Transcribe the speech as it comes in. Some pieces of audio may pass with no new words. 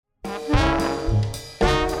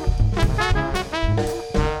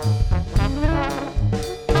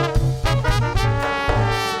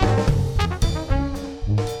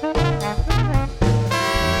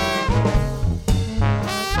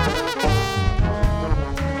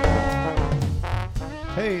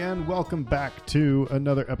and welcome back to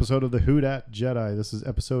another episode of the Who Dat Jedi. This is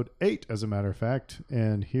episode 8, as a matter of fact,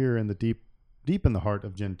 and here in the deep in the heart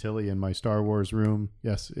of Gentilly in my Star Wars room,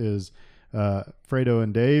 yes, is Fredo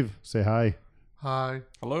and Dave. Say hi. Hi.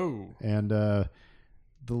 Hello. And the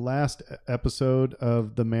last episode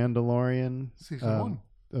of The Mandalorian. Season 1.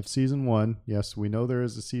 Of Season 1. Yes, we know there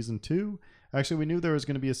is a Season 2. Actually, we knew there was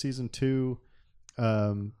going to be a Season 2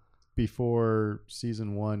 before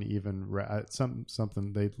Season 1 even.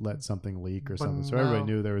 Something they let something leak or something. So everybody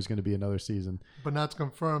knew there was going to be another season. But now it's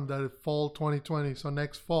confirmed that it's fall 2020. So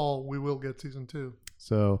next fall, we will get Season 2.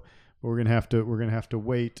 So we're going to have to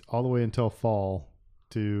wait all the way until fall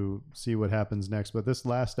to see what happens next. But this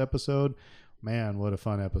last episode, man, what a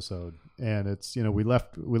fun episode. And it's, we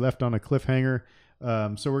left on a cliffhanger.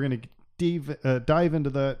 So we're going to dive into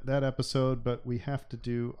that episode, but we have to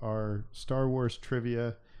do our Star Wars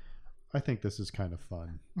trivia. I think this is kind of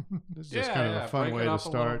fun. This is just kind of a fun way to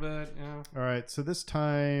start. All right. So this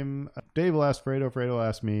time, Dave will ask Fredo, Fredo will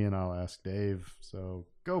ask me, and I'll ask Dave. So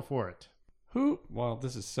go for it. Well,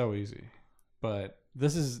 this is so easy, but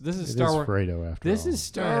this is It Star is Wars. Fredo after all. This is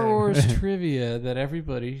Star Wars trivia that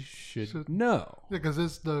everybody should know. Yeah, because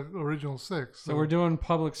it's the original 6. So we're doing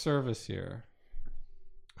public service here.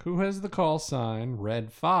 Who has the call sign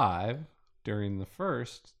Red 5 during the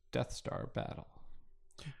first Death Star battle?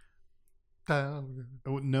 Oh,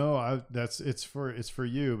 no, it's for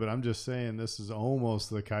you, but I'm just saying this is almost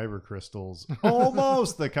the Kyber crystals,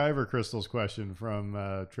 almost the Kyber crystals question from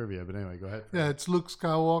trivia. But anyway, go ahead. Yeah, it's Luke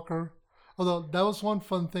Skywalker. Although that was one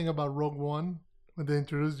fun thing about Rogue One when they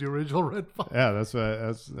introduced the original Red 5. Yeah, that's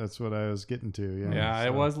what I was getting to. Yeah,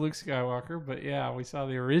 It was Luke Skywalker, but yeah, we saw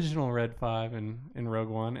the original Red 5 in Rogue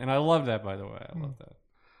One, and I love that, by the way. I love that.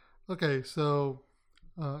 Okay, so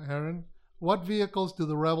Aaron, what vehicles do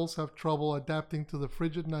the rebels have trouble adapting to the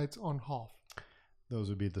frigid nights on Hoth? Those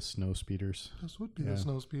would be the snow speeders. This would be the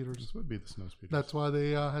snow speeders. This would be the snow speeders. That's why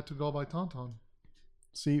they had to go by Tauntaun.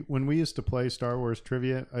 See, when we used to play Star Wars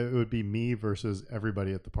trivia, it would be me versus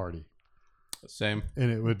everybody at the party. Same. And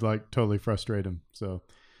it would totally frustrate him. So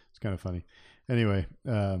it's kind of funny. Anyway,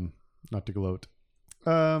 not to gloat.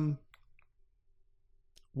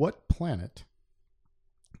 What planet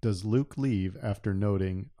does Luke leave after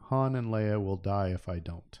noting Han and Leia will die if I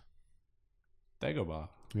don't? Dagobah.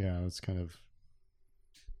 Yeah, that's kind of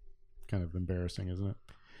embarrassing, isn't it?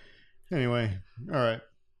 Anyway, all right.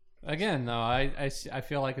 Again, though, I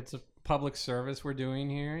feel like it's a public service we're doing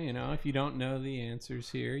here. If you don't know the answers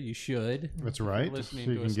here, you should. That's right. So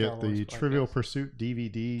you can get the Trivial Pursuit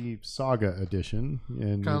DVD Saga Edition,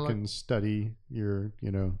 and you can study your,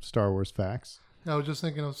 Star Wars facts. Yeah, I was just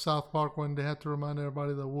thinking of South Park when they had to remind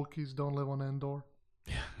everybody that Wookiees don't live on Endor.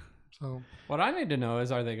 Yeah. So what I need to know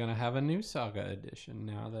is, are they going to have a new Saga Edition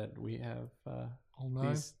now that we have all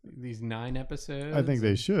 9? These 9 episodes? I think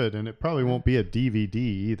they should, and it probably won't be a DVD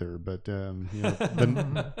either. But no.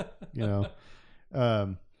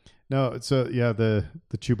 So yeah, the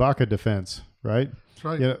Chewbacca defense, right? That's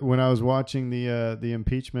right. Yeah, when I was watching the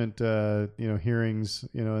impeachment, hearings,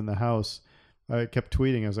 in the House, I kept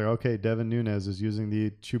tweeting. I was like, okay, Devin Nunes is using the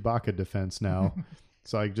Chewbacca defense now.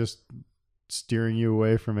 It's like just steering you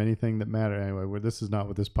away from anything that mattered. Anyway, this is not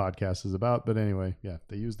what this podcast is about. But anyway, yeah,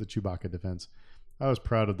 they used the Chewbacca defense. I was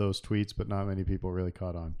proud of those tweets, but not many people really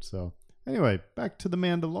caught on. So anyway, back to The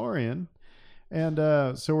Mandalorian. And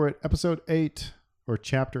so we're at episode 8 or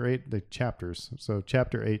chapter 8, the chapters. So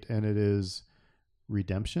chapter 8, and it is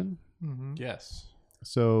Redemption. Mm-hmm. Yes.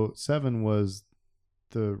 So 7 was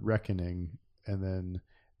the Reckoning, and then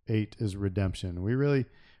 8 is Redemption. We really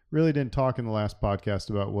didn't talk in the last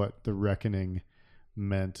podcast about what the Reckoning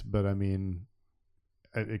meant, but I mean,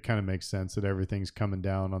 it kind of makes sense that everything's coming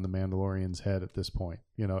down on the Mandalorian's head at this point.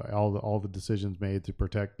 All the decisions made to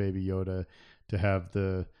protect Baby Yoda, to have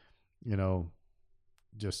the,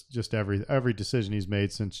 just every decision he's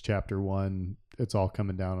made since chapter 1, it's all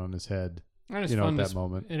coming down on his head. At that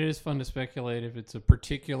moment. It is fun to speculate if it's a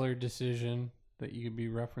particular decision that you could be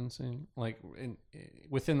referencing. Like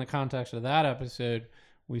within the context of that episode,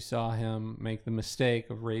 we saw him make the mistake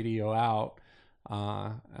of radio out,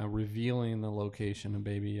 revealing the location of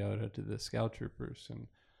Baby Yoda to the scout troopers, and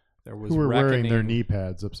there was who were reckoning. wearing their knee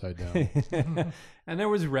pads upside down, and there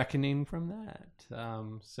was reckoning from that.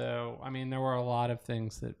 So I mean, there were a lot of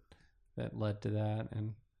things that led to that,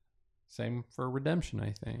 and same for Redemption,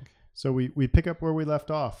 I think. So we pick up where we left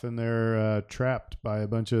off, and they're trapped by a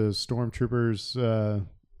bunch of stormtroopers,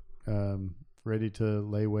 ready to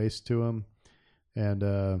lay waste to them. And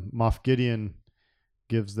Moff Gideon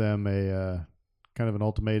gives them a kind of an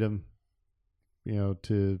ultimatum,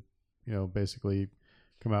 to basically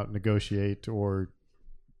come out and negotiate or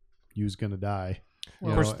you's gonna die.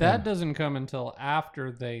 Well, Of course, that and- doesn't come until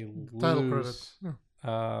after they Title lose credits.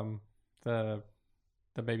 Yeah.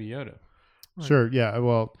 the Baby Yoda. Right. Sure. Yeah.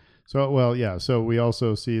 Yeah. So we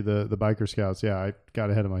also see the biker scouts. Yeah, I got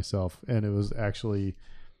ahead of myself, and it was actually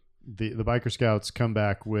the biker scouts come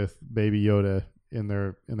back with Baby Yoda in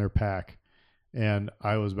their pack, and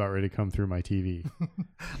I was about ready to come through my TV.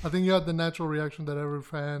 I think you had the natural reaction that every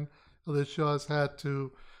fan of this show has had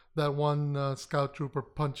to that one scout trooper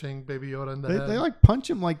punching Baby Yoda in the head. They like punch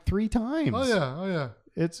him like 3 times. Oh yeah.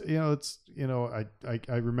 It's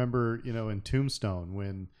I remember in Tombstone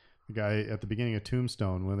when the guy at the beginning of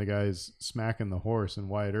Tombstone when the guy's smacking the horse and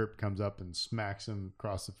Wyatt Earp comes up and smacks him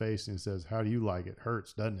across the face and he says, "How do you like it?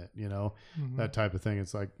 Hurts, doesn't it?" Mhm. That type of thing.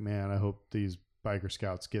 It's like, man, I hope these biker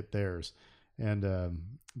scouts get theirs. And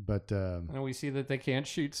And we see that they can't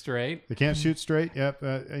shoot straight. they can't shoot straight. Yep.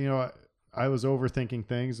 I was overthinking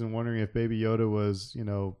things and wondering if Baby Yoda was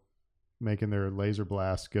making their laser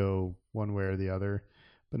blast go one way or the other.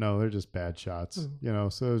 But no, they're just bad shots, so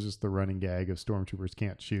it was just the running gag of stormtroopers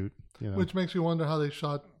can't shoot, Which makes you wonder how they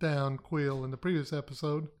shot down Quill in the previous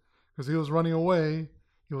episode, because he was running away,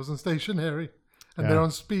 he wasn't stationary, and they're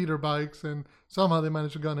on speeder bikes, and somehow they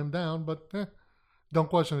managed to gun him down. But don't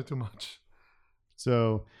question it too much.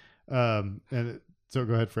 So, so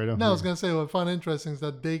go ahead, Fredo. No, I was going to say what I find interesting is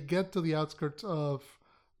that they get to the outskirts of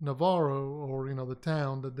Navarro, or the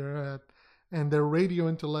town that they're at, and they're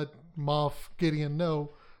radioing to let Moff Gideon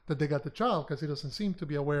know that they got the child, because he doesn't seem to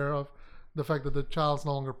be aware of the fact that the child's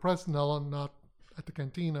no longer present, not at the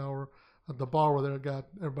cantina or at the bar where they got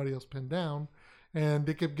everybody else pinned down. And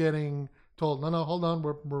they kept getting told, no, hold on,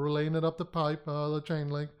 we're relaying it up the pipe, the chain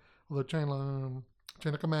link, or the chain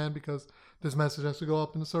of command, because this message has to go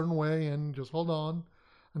up in a certain way, and just hold on.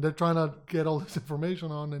 And they're trying to get all this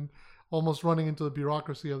information on, and almost running into the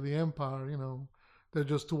bureaucracy of the Empire. They're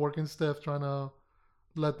just two working staff trying to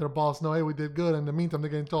let their boss know, hey, we did good. In the meantime, they're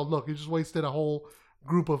getting told, look, you just wasted a whole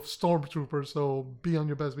group of stormtroopers, so be on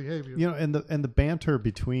your best behavior. And the banter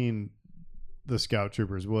between the scout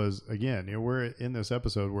troopers was, again, we're in this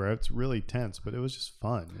episode where it's really tense, but it was just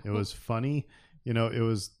fun. It was funny. It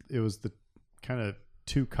was the kind of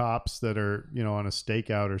two cops that are on a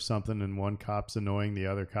stakeout or something, and one cop's annoying the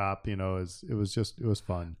other cop. It was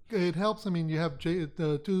fun. It helps. I mean, you have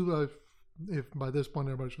the two. If by this point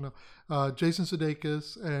everybody should know, Jason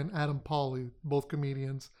Sudeikis and Adam Pally, both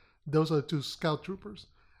comedians. Those are the two scout troopers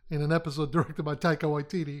in an episode directed by Taika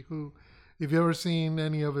Waititi, who, if you've ever seen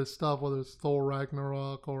any of his stuff, whether it's Thor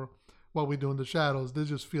Ragnarok or What We Do in the Shadows, this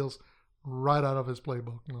just feels right out of his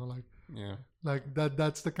playbook. Like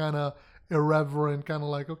that's the kind of irreverent, kind of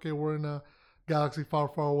like, okay, we're in a galaxy far,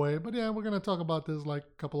 far away, but yeah, we're going to talk about this like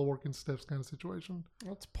a couple of working stiffs kind of situation.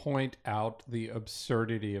 Let's point out the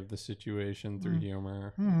absurdity of the situation through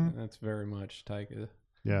humor. Mm-hmm. That's very much Taika.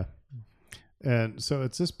 Yeah. And so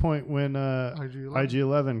it's this point when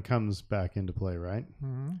IG-11 comes back into play, right?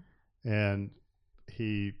 Mm-hmm. And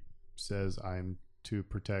he says, I'm to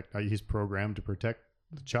protect, he's programmed to protect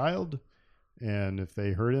the child. And if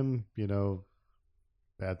they hurt him,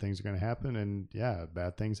 bad things are going to happen. And yeah,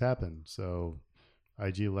 bad things happen. So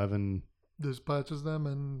IG-11 dispatches them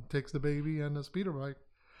and takes the baby and a speeder bike.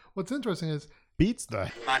 What's interesting is beats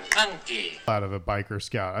the out of a biker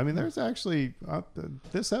scout. I mean, there's actually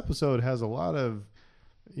this episode has a lot of,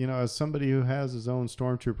 as somebody who has his own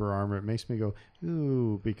stormtrooper armor, it makes me go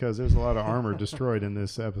ooh, because there's a lot of armor destroyed in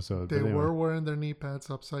this episode. They were wearing their knee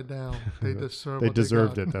pads upside down. They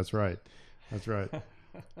deserved it. That's right.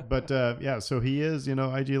 But so he is,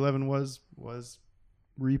 IG-11 was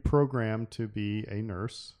reprogrammed to be a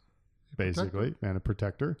nurse, basically, and a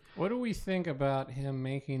protector. What do we think about him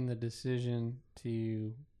making the decision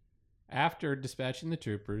to, after dispatching the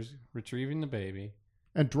troopers, retrieving the baby,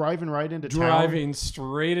 and driving right into town?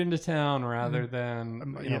 Straight into town rather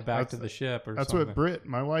than back to the ship or that's something. What Britt,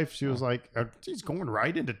 my wife, she was like, he's going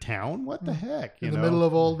right into town? What the heck? In the middle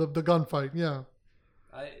of all the gunfight, yeah.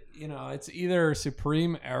 It's either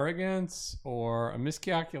supreme arrogance or a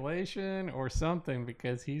miscalculation or something,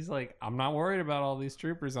 because he's like, I'm not worried about all these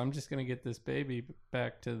troopers. I'm just going to get this baby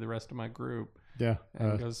back to the rest of my group. Yeah.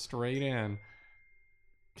 And goes straight in.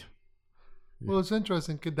 Well, it's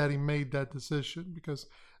interesting that he made that decision, because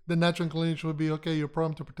the natural inclination would be, okay, you're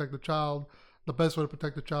programmed to protect the child. The best way to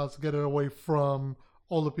protect the child is to get it away from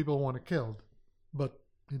all the people who want it killed. But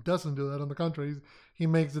he doesn't do that. On the contrary, he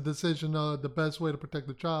makes the decision the best way to protect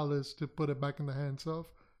the child is to put it back in the hands of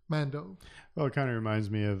Mando. Well, it kind of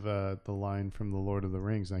reminds me of the line from The Lord of the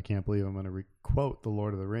Rings. And I can't believe I'm going to quote The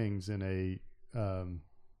Lord of the Rings in a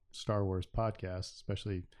Star Wars podcast,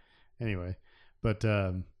 especially anyway. But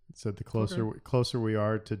It said the closer we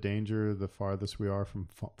are to danger, the farthest we are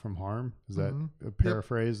from harm. Is that a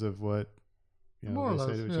paraphrase of what More they or say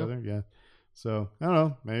less, to each yeah. other? Yeah. So I don't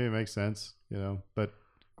know. Maybe it makes sense, but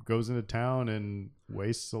goes into town and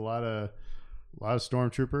wastes a lot of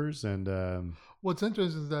stormtroopers. And What's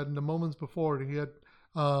interesting is that in the moments before, he had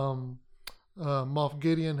Moff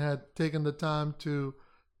Gideon had taken the time to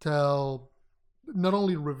not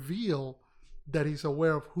only reveal that he's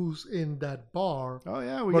aware of who's in that bar,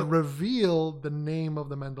 but reveal the name of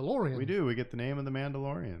the Mandalorian. We get the name of the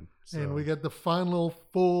Mandalorian, and we get the final,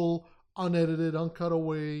 full, unedited, uncut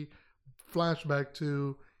away flashback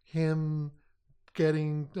to him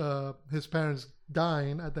getting his parents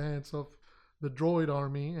dying at the hands of the droid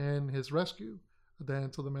army and his rescue at the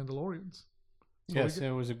hands of the Mandalorians. So yes,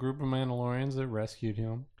 it was a group of Mandalorians that rescued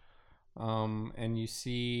him. And you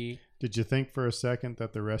see... Did you think for a second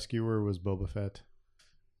that the rescuer was Boba Fett?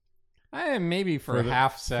 Maybe for a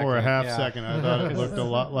half second. For a half second, I thought it looked a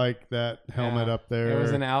lot like that helmet up there. It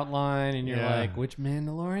was an outline, and you're like, which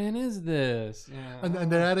Mandalorian is this? Yeah.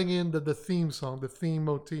 And they're adding in the theme song, the theme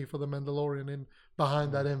motif for the Mandalorian in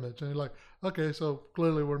behind that image. And you're like, okay, so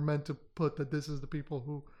clearly we're meant to put that this is the people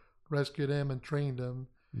who rescued him and trained him.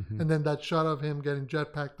 Mm-hmm. And then that shot of him getting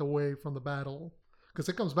jetpacked away from the battle. Because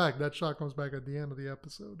it comes back. That shot comes back at the end of the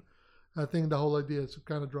episode. I think the whole idea is to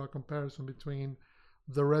kind of draw a comparison between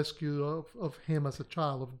the rescue of him as a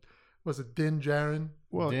child. Was it Din Djarin?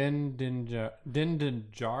 Well, Din Djarin?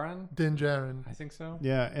 Din Djarin. I think so.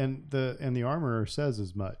 Yeah, and the armorer says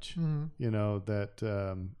as much. Mm-hmm.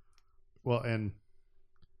 That. And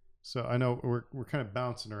so I know we're kind of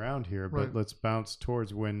bouncing around here, but let's bounce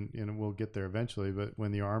towards when we'll get there eventually. But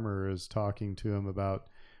when the armorer is talking to him about,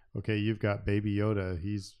 okay, you've got Baby Yoda.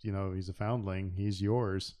 He's a foundling. He's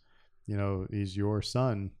yours. He's your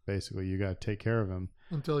son. Basically, you got to take care of him.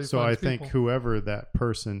 Until he so I think whoever that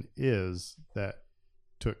person is that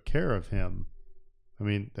took care of him, I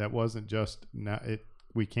mean, that wasn't just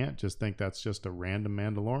we can't just think that's just a random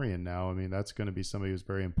Mandalorian now. I mean, that's going to be somebody who's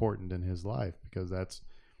very important in his life because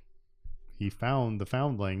he found the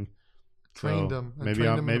foundling, trained him, maybe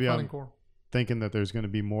I'm thinking that there's going to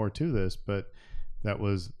be more to this, but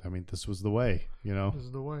this was the way, This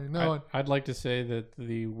is the way. No, I'd like to say that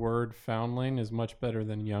the word foundling is much better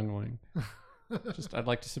than youngling. I'd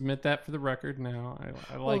like to submit that for the record now.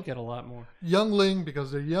 I like it a lot more. Youngling because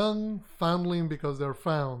they're young, foundling because they're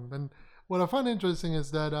found. And what I find interesting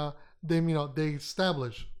is that they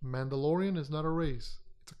establish Mandalorian is not a race;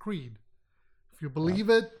 it's a creed. If you believe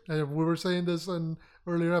it, and we were saying this in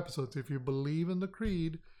earlier episodes, if you believe in the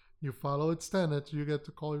creed, you follow its tenets, you get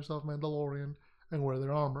to call yourself Mandalorian and wear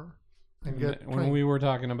their armor. And when we were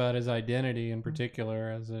talking about his identity in particular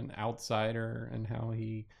as an outsider and how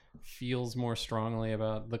he feels more strongly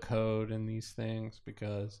about the code and these things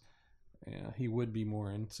because he would be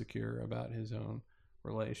more insecure about his own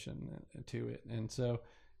relation to it. And so,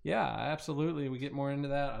 yeah, absolutely. We get more into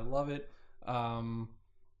that. I love it.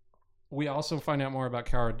 We also find out more about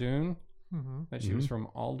Cara Dune. Mm-hmm. That she was from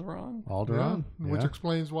Alderaan. Which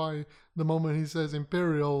explains why the moment he says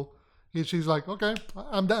Imperial, she's like, okay,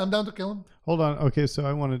 I'm down to kill him. Hold on. Okay, so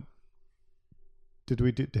I wanted.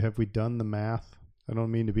 Have we done the math? I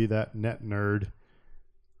don't mean to be that net nerd,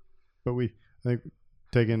 but I think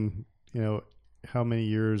taken, how many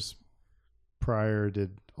years prior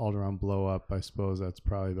did Alderaan blow up? I suppose that's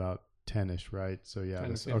probably about 10-ish, right? So yeah,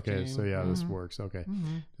 this works. Okay,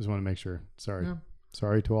 just want to make sure. Sorry. Yeah.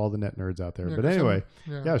 Sorry to all the net nerds out there. But anyway,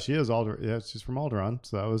 she is Alderaan. Yeah, she's from Alderaan,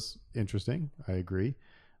 so that was interesting. I agree.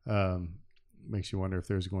 Makes you wonder if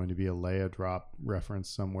there's going to be a Leia drop reference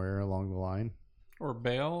somewhere along the line. Or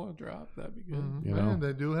Bail drop. That'd be good. Mm-hmm.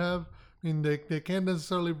 They do have... I mean, they can't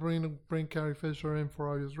necessarily bring Carrie Fisher in for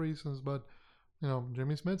obvious reasons, but,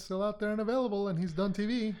 Jimmy Smith's still out there and available, and he's done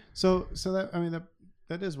TV. So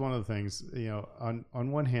that is one of the things,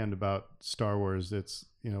 on one hand about Star Wars, it's,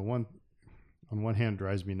 on one hand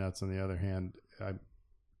drives me nuts. On the other hand,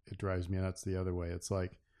 it drives me nuts the other way. It's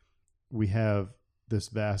like we have this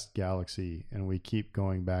vast galaxy and we keep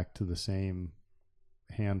going back to the same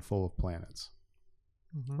handful of planets.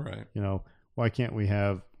 Mm-hmm. Right. Why can't we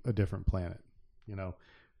have a different planet?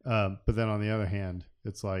 But then on the other hand,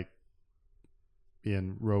 it's like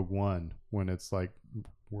in Rogue One when it's like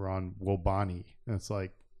we're on Wobani and it's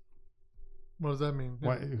like, what does that mean?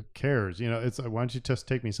 Why, who cares? It's like, why don't you just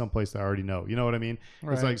take me someplace that I already know? You know what I mean?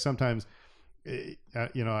 Right. It's like sometimes, I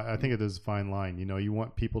think it is a fine line. You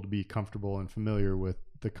want people to be comfortable and familiar with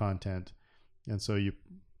the content. And so you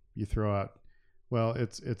throw out, well,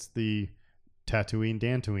 it's the Tatooine,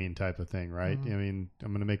 Dantooine type of thing, right? Mm-hmm. I mean,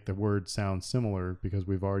 I'm going to make the word sound similar because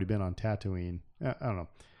we've already been on Tatooine. I don't know.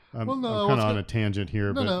 I'm Well, no, I kind was of on gonna- a tangent here,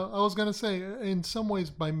 No, but no. I was gonna say, in some ways,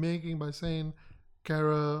 by saying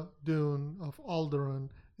Cara Dune of Alderaan,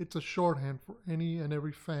 it's a shorthand for any and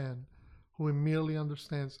every fan who immediately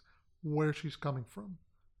understands where she's coming from.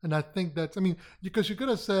 And I think that's, I mean, because you could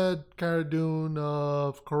have said Cara Dune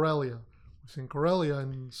of Corellia. We've seen Corellia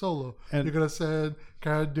in Solo. And- You could have said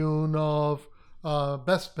Cara Dune of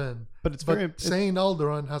Bespin. but it's But very saying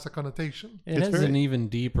Alderaan has a connotation. It It's has very- an even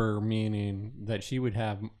deeper meaning that she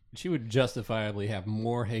would justifiably have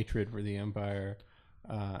more hatred for the Empire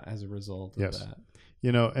as a result of Yes. that.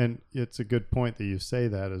 You know, and it's a good point that you say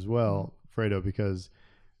that as well, Fredo, because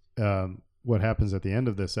what happens at the end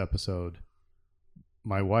of this episode,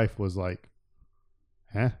 my wife was like,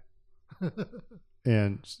 huh?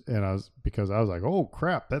 and I was, because I was like, oh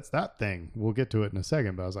crap, that's that thing. We'll get to it in a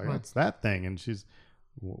second, but I was like, Right. that's that thing. And she's,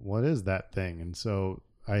 what is that thing? And so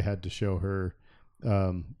I had to show her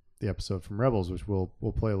the episode from Rebels, which we'll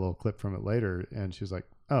play a little clip from it later. And she's like,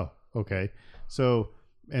 oh, okay. So,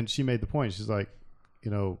 and she made the point. She's like,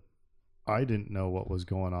 you know, I didn't know what was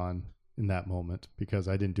going on in that moment because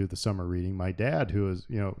I didn't do the summer reading. My dad, who is,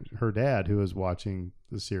 you know, her dad, who is watching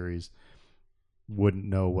the series, wouldn't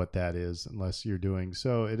know what that is unless you're doing.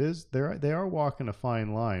 So it is, they are walking a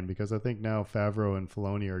fine line, because I think now Favreau and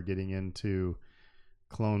Filoni are getting into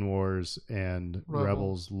Clone Wars and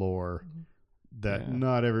Rebels lore that Yeah.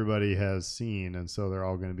 not everybody has seen, and so they're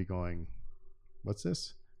all going to be going, what's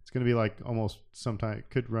this? It's going to be like almost sometimes it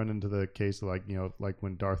could run into the case of like, you know, like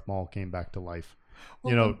when Darth Maul came back to life.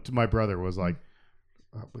 Well, You know, to my brother was like,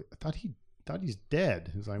 I thought he's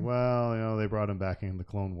dead. He's like, well, you know, they brought him back in the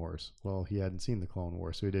Clone Wars. Well, he hadn't seen the Clone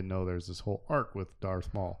Wars, so he didn't know there's this whole arc with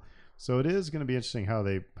Darth Maul. So it is going to be interesting how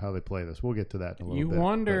they play this. We'll get to that in a little You bit.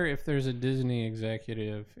 wonder if there's a Disney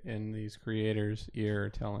executive in these creators' ear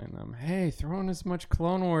telling them, hey, throw in as much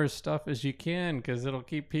Clone Wars stuff as you can, because it'll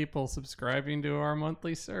keep people subscribing to our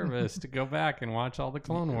monthly service to go back and watch all the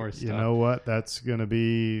Clone Wars stuff. You know what? That's going to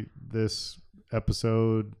be, this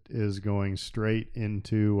episode is going straight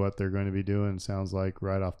into what they're going to be doing. Sounds like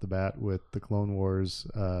right off the bat with the Clone Wars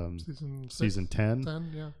season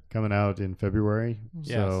 10 yeah. coming out in February.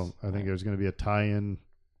 Yes. So I think there's going to be a tie-in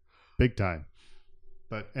big time.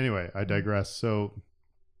 But anyway, I digress. So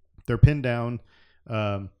they're pinned down.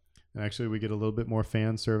 And actually, we get a little bit more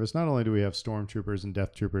fan service. Not only do we have stormtroopers and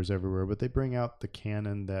death troopers everywhere, but they bring out the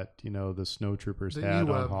cannon that, you know, the snow troopers The had on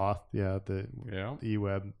E-Web. Hoth. Yeah, the Yeah.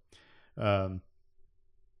 E-Web.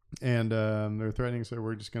 And they're threatening, so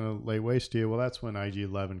we're just going to lay waste to you. Well, that's when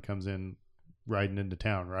IG-11 comes in riding into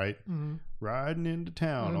town, right? Mm-hmm. Riding into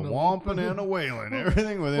town, I a know. whomping and a wailing,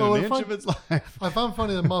 everything within Well, an if inch I- of its life. I found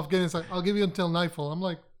funny that Moff Gideon's like, I'll give you until nightfall. I'm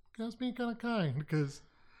like, that's being kind of kind, because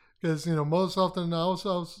you know, most often I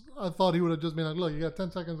thought he would have just been like, look, you got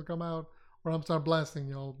 10 seconds to come out or I'm start blasting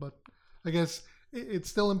y'all. But I guess it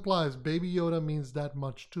still implies Baby Yoda means that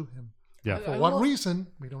much to him. Yeah. For I what love- reason,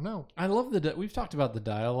 we don't know. I love we've talked about the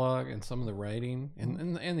dialogue and some of the writing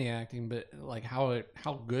and the acting, but like how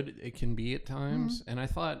good it can be at times. And I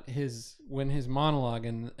thought when his monologue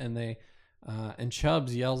and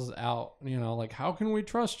Chubbs yells out, you know, like, how can we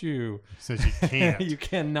trust you? Says you can't. You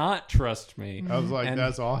cannot trust me. I was like, And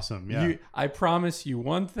that's awesome. Yeah. I promise you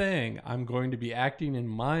one thing: I'm going to be acting in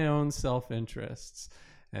my own self-interests.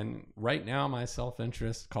 And right now, my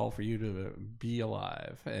self-interests call for you to be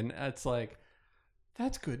alive. And it's like,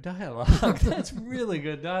 that's good dialogue. That's really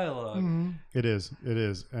good dialogue. Mhm. It is.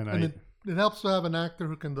 And it helps to have an actor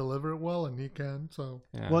who can deliver it well, and he can. So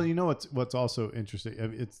Yeah. well, you know what's also interesting. I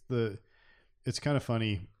mean, it's kind of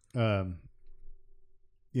funny.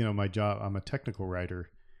 You know, my job. I'm a technical writer,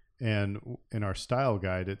 and in our style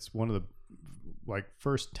guide, it's one of the like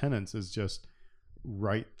first tenets is just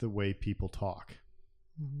write the way people talk.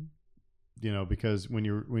 mhm. You know, because when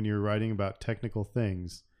you're writing about technical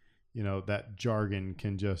things, you know, that jargon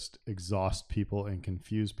can just exhaust people and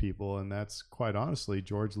confuse people, and that's quite honestly,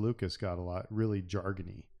 George Lucas got a lot really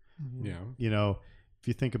jargony. yeah. You know, if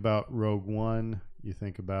you think about Rogue One, you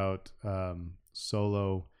think about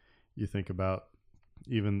Solo, you think about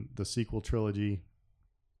even the sequel trilogy,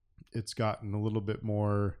 it's gotten a little bit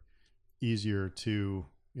more easier to,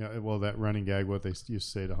 you know, well, that running gag, what they used to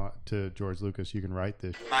say to George Lucas, you can write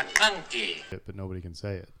this shit, but nobody can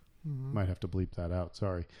say it. Mhm. Might have to bleep that out.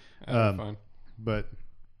 Sorry. Fun. But,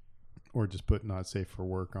 or just put not safe for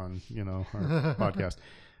work on, you know, our podcast.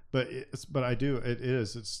 But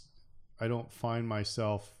I don't find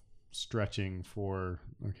myself stretching for,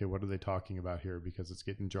 okay, what are they talking about here? Because it's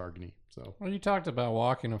getting jargony. So Well, you talked about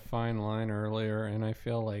walking a fine line earlier, and I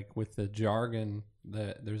feel like with the jargon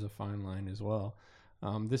that there's a fine line as well.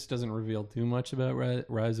 This doesn't reveal too much about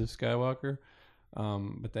Rise of Skywalker,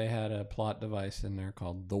 But they had a plot device in there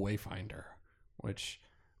called the Wayfinder, which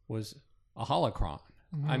was a holocron.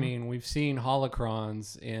 I mean, we've seen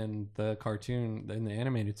holocrons in the cartoon, in the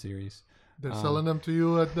animated series. They're selling them to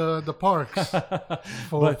you at the parks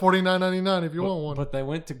for $49.99 if you want one. But they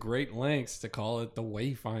went to great lengths to call it the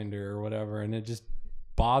Wayfinder or whatever, and it just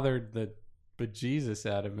bothered the bejesus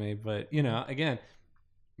out of me. But, you know, again,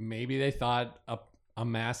 maybe they thought a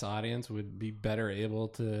mass audience would be better able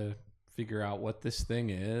to figure out what this thing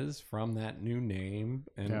is from that new name.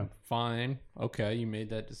 And fine, okay, you made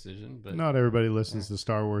that decision. But not everybody listens to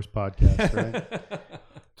Star Wars podcasts, right?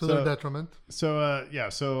 To their detriment. So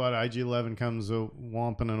IG-11 comes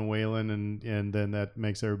whomping and wailing, and then that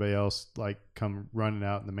makes everybody else like come running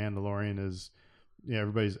out. And the Mandalorian is,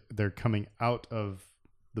 they're coming out of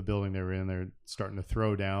the building they were in. They're starting to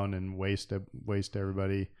throw down and waste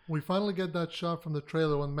everybody. We finally get that shot from the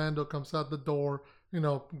trailer when Mando comes out the door,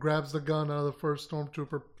 grabs the gun out of the first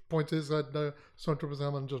stormtrooper, points his at the stormtrooper's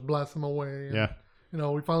helmet and just blasts him away.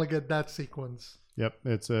 And, we finally get that sequence. Yep,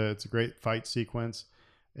 it's a great fight sequence.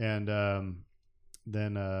 And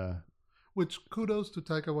then which kudos to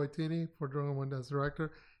Taika Waititi for drawing one as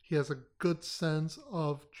director. He has a good sense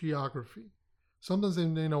of geography. Sometimes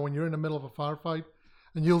when you're in the middle of a firefight,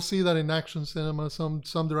 and you'll see that in action cinema, some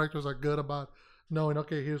directors are good about knowing,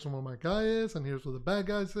 okay, here's where my guy is, and here's where the bad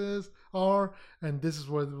guys are, and this is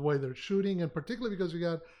where the way they're shooting, and particularly because you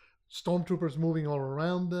got stormtroopers moving all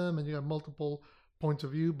around them, and you have multiple points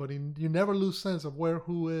of view, but you never lose sense of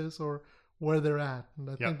who is or where they're at, and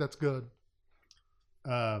I think that's good.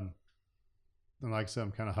 And like I said,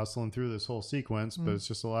 I'm kind of hustling through this whole sequence, but it's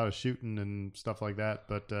just a lot of shooting and stuff like that.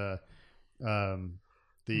 But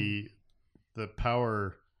the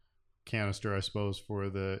power canister, I suppose, for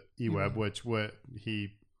the E-Web, which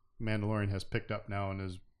Mandalorian has picked up now and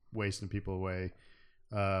is wasting people away.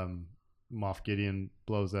 Moff Gideon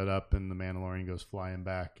blows that up, and the Mandalorian goes flying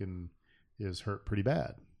back and is hurt pretty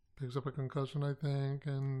bad. Picks up a concussion, I think,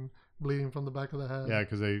 and bleeding from the back of the head. Yeah,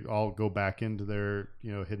 because they all go back into their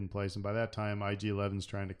hidden place, and by that time, IG-11's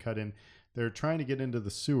trying to cut in. They're trying to get into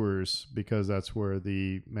the sewers because that's where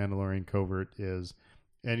the Mandalorian covert is.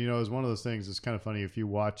 And it's one of those things. It's kind of funny if you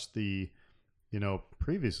watch the,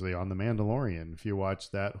 previously on the Mandalorian. If you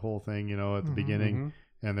watch that whole thing, at the beginning,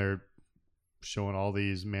 and they're showing all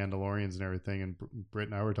these Mandalorians and everything, and Britt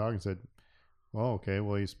and I were talking, said, well, okay,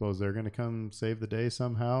 well, you suppose they're going to come save the day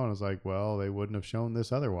somehow? And I was like, well, they wouldn't have shown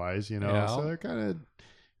this otherwise, So they're kind of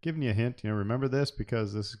giving you a hint, remember this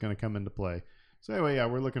because this is going to come into play. So anyway,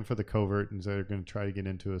 we're looking for the covert, and so they're going to try to get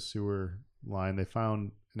into a sewer line. They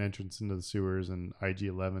found an entrance into the sewers, and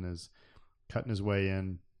IG-11 is cutting his way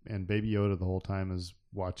in, and Baby Yoda the whole time is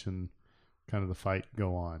watching kind of the fight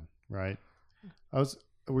go on, right?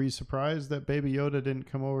 Were you surprised that Baby Yoda didn't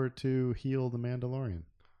come over to heal the Mandalorian?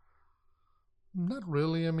 Not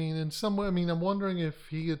really. I mean, in some way, I'm wondering if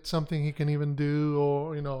he had something he can even do,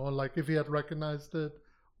 or, like if he had recognized it,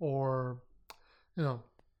 or,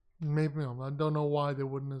 maybe, I don't know why they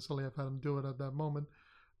wouldn't necessarily have had him do it at that moment.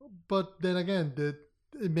 But then again,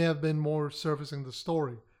 it may have been more surfacing the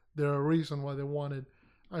story. There's a reason why they wanted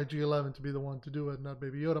IG-11 to be the one to do it, not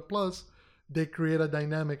Baby Yoda. Plus, they create a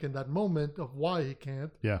dynamic in that moment of why he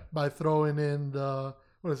can't. Yeah. By throwing in the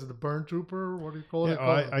burn trooper? What do you call it?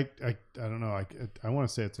 I don't know. I want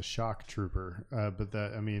to say it's a shock trooper, but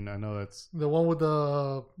I know that's the one with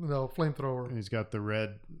the flamethrower. He's got the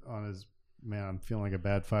red on his. Man, I'm feeling like a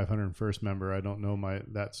bad 501st member. I don't know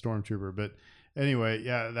that stormtrooper, but anyway,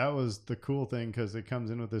 yeah, that was the cool thing because it comes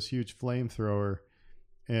in with this huge flamethrower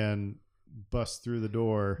and busts through the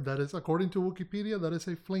door. That is, according to Wikipedia, that is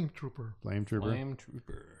a flame trooper. Flame trooper. Flame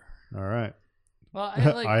trooper. All right. Well,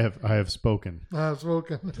 I have spoken. I have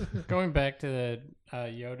spoken. Going back to the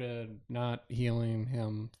Yoda not healing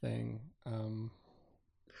him thing.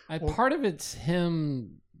 Part of it's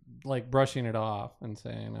him like brushing it off and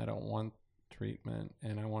saying, "I don't want treatment,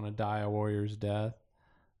 and I want to die a warrior's death."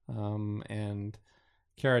 And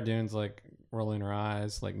Cara Dune's like rolling her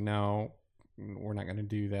eyes, like, "No, we're not going to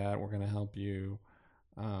do that. We're going to help you."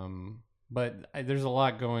 But there's a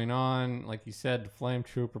lot going on. Like you said, the flame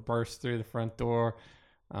trooper bursts through the front door.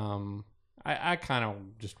 I kind of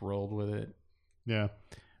just rolled with it. Yeah.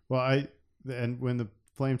 Well, and when the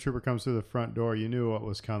flame trooper comes through the front door, you knew what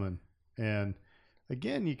was coming. And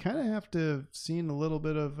again, you kind of have to have seen a little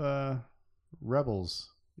bit of Rebels,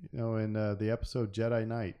 in the episode Jedi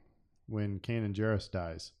Knight when Kanan Jarrus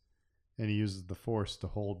dies, and he uses the Force to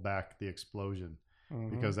hold back the explosion,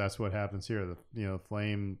 because that's what happens here. The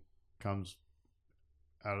flame comes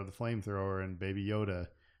out of the flamethrower, and Baby Yoda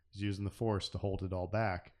is using the Force to hold it all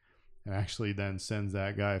back. and actually then sends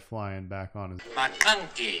that guy flying back on his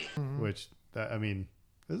which that, I mean,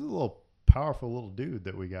 this is a little powerful little dude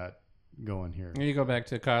that we got going here. You go back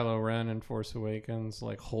to Kylo Ren in Force Awakens,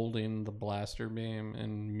 like holding the blaster beam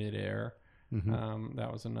in midair.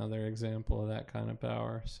 That was another example of that kind of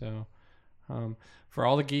power. So for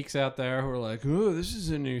all the geeks out there who are like, "Oh, this is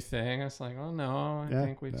a new thing," it's like, "Oh no, I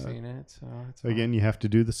think we've seen it." So it's again, you have to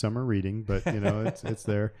do the summer reading, but you know it's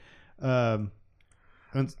there. And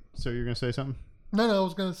so you're gonna say something? No, I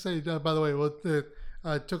was going to say, by the way,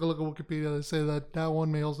 I took a look at Wikipedia. They say that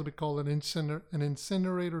one may also be called an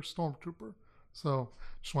incinerator stormtrooper. So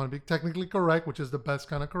just want to be technically correct, which is the best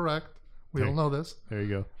kind of correct. We all know this. There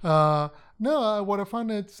you go. What I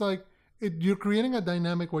find, it's like you're creating a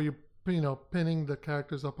dynamic where you're pinning the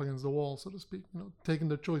characters up against the wall, so to speak. Taking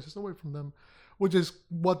their choices away from them, which is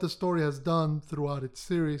what the story has done throughout its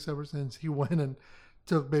series ever since he went and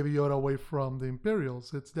took Baby Yoda away from the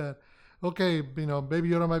Imperials. It's that, okay, Baby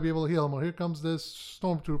Yoda might be able to heal him. Well, here comes this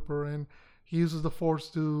stormtrooper, and he uses the Force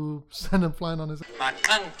to send him flying on his...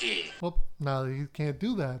 Well, now he can't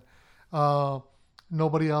do that.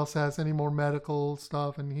 Nobody else has any more medical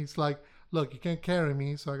stuff, and he's like, look, you can't carry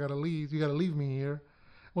me, so I gotta leave. You gotta leave me here.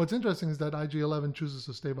 What's interesting is that IG-11 chooses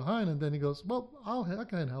to stay behind, and then he goes, well, I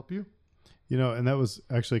can help you. And that was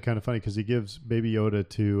actually kind of funny because he gives Baby Yoda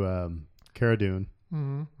to Cara Dune,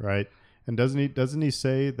 right? And doesn't he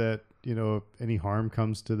say that, if any harm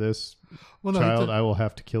comes to this child, I will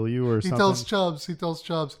have to kill you or something? He tells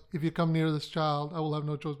Chubbs, if you come near this child, I will have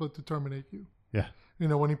no choice but to terminate you. Yeah.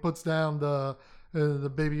 When he puts down the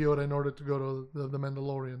Baby Yoda in order to go to the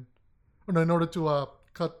Mandalorian, or no, in order to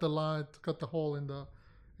cut the hole in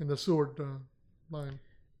the sword line.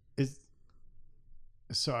 Is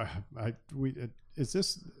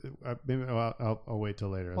this? Maybe I'll wait till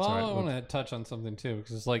later. Well, I want to touch on something too,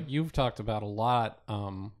 because it's like you've talked about a lot.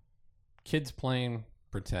 Kids playing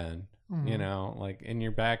pretend, like in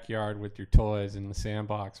your backyard with your toys in the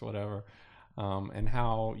sandbox, whatever, and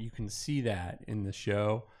how you can see that in the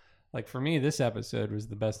show. Like for me, this episode was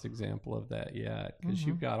the best example of that yet, because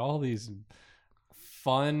you've got all these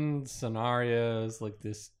fun scenarios, like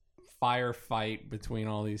this firefight between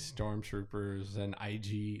all these stormtroopers and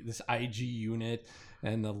this IG unit,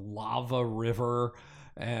 and the lava river,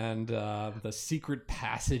 and the secret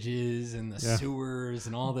passages and the sewers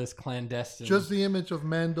and all this clandestine. Just the image of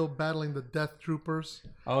Mando battling the Death Troopers.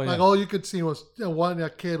 Oh yeah. Like all you could see was a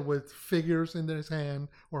kid with figures in his hand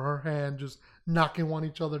or her hand, just knocking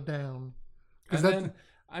each other down. And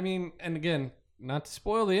again, not to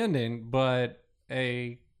spoil the ending, but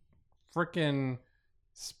a freaking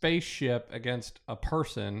spaceship against a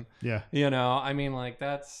person. Yeah. I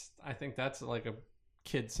think that's like a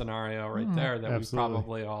kid scenario right there that absolutely. we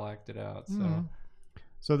probably all acted out.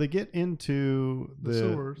 So they get into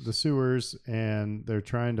the sewers, and they're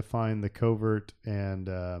trying to find the covert, and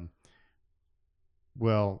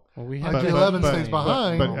IG-11 stays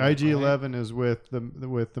behind. But IG-11 is with the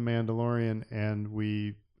Mandalorian, and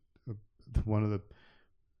one of the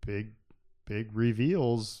big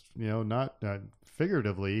reveals, not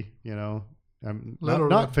figuratively,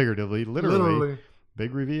 not figuratively, literally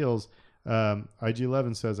big reveals.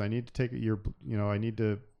 IG-11 says, I need to take I need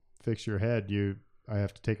to fix your head. I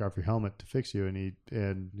have to take off your helmet to fix you.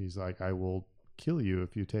 And he's like, I will kill you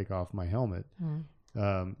if you take off my helmet.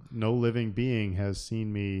 No living being has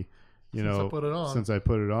seen me, since I put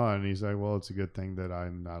it on. And he's like, well, it's a good thing that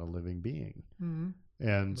I'm not a living being.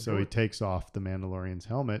 And so he takes off the Mandalorian's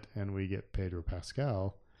helmet, and we get Pedro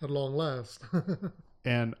Pascal at long last.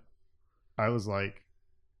 And I was like,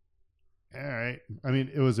 all right. I mean,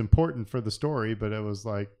 it was important for the story, but it was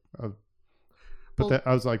like, I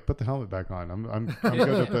was like, put the helmet back on. I'm good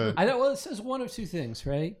at the. It says one of two things,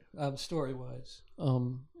 right? Story wise,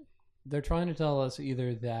 they're trying to tell us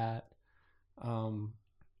either that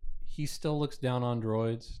he still looks down on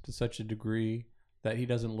droids to such a degree that he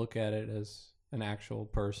doesn't look at it as an actual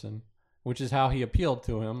person, which is how he appealed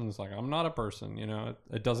to him. And it's like, I'm not a person,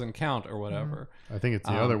 it doesn't count or whatever. I think it's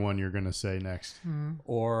the other one you're going to say next.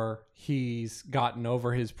 Or he's gotten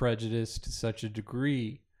over his prejudice to such a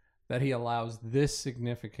degree that he allows this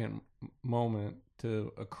significant moment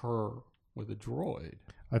to occur with a droid.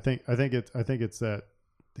 I think it's that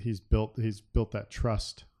he's built that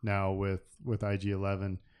trust now with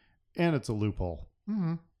IG-11, and it's a loophole.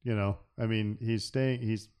 I mean, he's staying,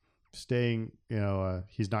 he's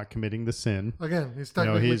not committing the sin. Again, he's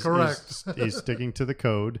technically correct. He's sticking to the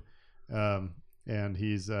code. And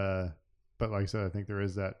he's, but like I said, I think there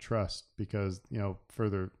is that trust because,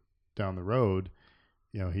 further down the road,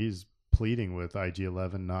 he's pleading with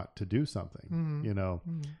IG-11 not to do something,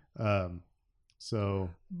 So,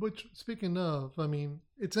 Which, speaking of, I mean,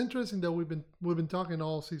 it's interesting that we've been talking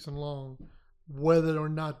all season long whether or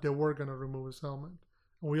not they were going to remove his helmet,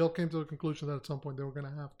 and we all came to the conclusion that at some point they were going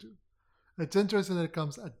to have to. It's interesting that it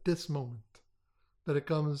comes at this moment, that it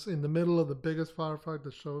comes in the middle of the biggest firefight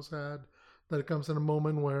the show's had, that it comes in a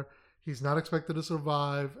moment where he's not expected to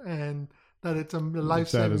survive, and that it's a life-saving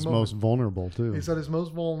it's at his moment. most vulnerable too. He's at his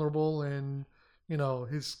most vulnerable, and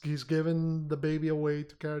he's given the baby away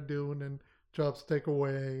to Cara Dune and Jobs to take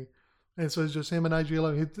away, and so it's just him and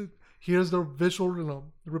IG-11. Here's the visual,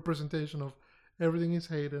 representation of everything he's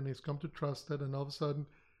hated, and he's come to trust it, and all of a sudden,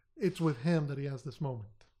 it's with him that he has this moment.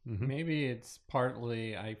 Mm-hmm. Maybe it's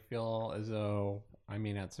partly I feel as though I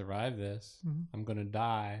may not survive this. Mhm. I'm gonna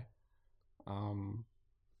die.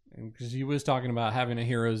 Because he was talking about having a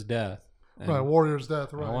hero's death. And Right, warrior's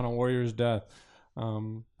death. Right. I want a warrior's death.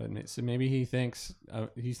 So maybe he thinks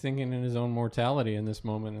he's thinking in his own mortality in this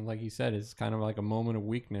moment, and like he said, it's kind of like a moment of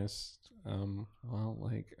weakness. I'm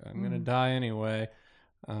gonna die anyway,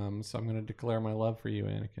 so I'm gonna declare my love for you,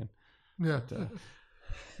 Anakin. Yeah. But,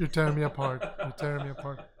 You're tearing me apart. You're tearing me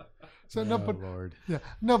apart. So Lord.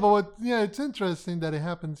 it's interesting that it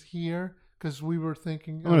happens here because we were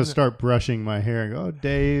thinking. I'm gonna start brushing my hair and go, "Oh,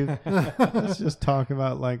 Dave, let's just talk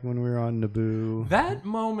about like when we were on Naboo." That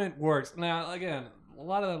moment works. Now, again, a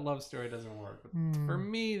lot of that love story doesn't work, but for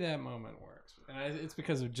me, that moment works, and it's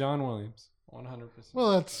because of John Williams, 100%.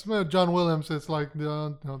 Well, that's John Williams. It's like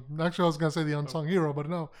actually, I was gonna say the unsung hero, but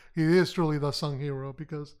no, he is truly the sung hero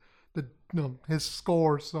because his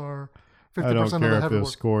scores are 50% I don't of the care if heavy it was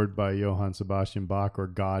work. scored by Johann Sebastian Bach or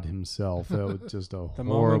God himself. That was just a The moment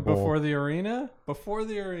horrible. before the arena? Before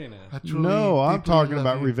the arena. I truly, No, I'm deeply talking love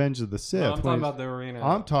about you. Revenge of the Sith. No, I'm when talking he's- about the arena.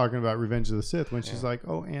 I'm talking about Revenge of the Sith when she's Yeah. like,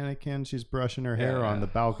 "Oh, Anakin," she's brushing her hair Yeah. on the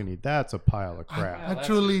balcony. That's a pile of crap. I that's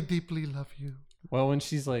truly, deeply love you. Well, when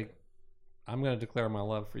she's like, I'm going to declare my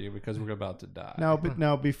love for you because we're about to die. Now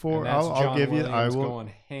before And that's I'll John give you, Williams going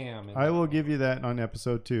ham. in I that will one. give you that on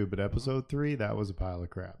episode 2, but episode 3 that was a pile of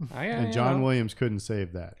crap. And John Williams. Williams couldn't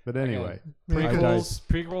save that. But anyway,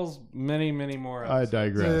 Prequels, many more. I episodes.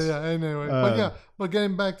 digress. Yeah. Anyway, but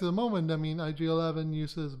getting back to the moment, I mean, IG-11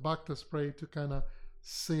 uses Bacta spray to kind of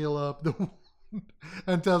seal up the wound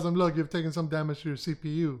and tells him, "Look, you've taken some damage to your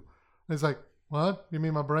CPU." And it's like, "What? You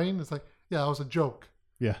mean my brain?" It's like, "Yeah, that was a joke."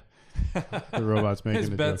 Yeah. The robot's making His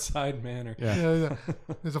a joke. bedside manner. Yeah. Yeah.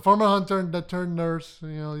 There's a former hunter that turned nurse.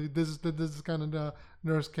 This is kind of the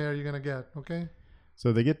nurse care you're gonna get. Okay.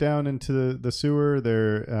 So they get down into the sewer.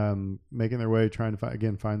 They're making their way, trying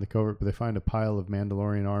to find the covert, but they find a pile of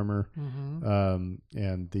Mandalorian armor,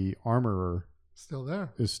 and the armorer Still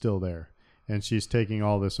there. is still there, and she's taking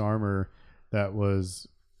all this armor that was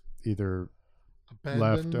either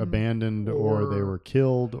left abandoned or they were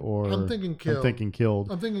killed. Or I'm thinking killed. I'm thinking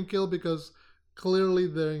killed. I'm thinking killed because clearly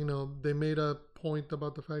they made a point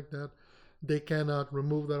about the fact that they cannot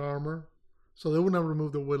remove that armor, so they would not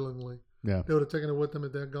remove it willingly. Yeah. They would have taken it with them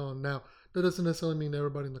if they're gone. Now that doesn't necessarily mean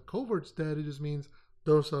everybody in the covert's dead. It just means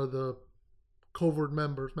those are the covert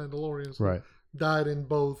members, Mandalorians, who Right. died in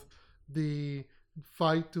both the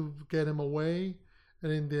fight to get him away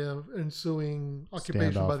and in the ensuing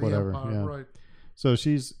occupation Standoff, by the whatever, Empire. yeah. Right. So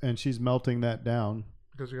she's melting that down.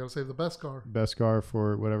 Because you got to save the Beskar. Beskar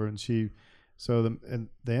for whatever, and and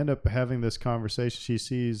they end up having this conversation. She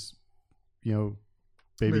sees,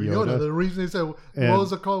 Baby Yoda. The reason he said, what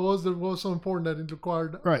was so important that it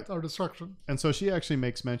required Right. our destruction? And so she actually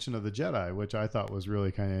makes mention of the Jedi, which I thought was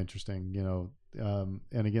really kind of interesting,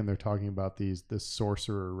 and again, they're talking about this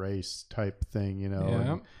sorcerer race type thing,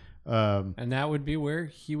 Yeah. and, And that would be where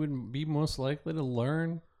he would be most likely to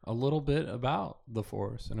learn a little bit about the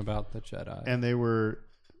Force and about the Jedi. and they were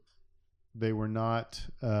not,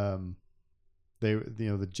 the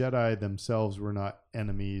Jedi themselves were not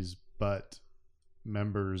enemies, but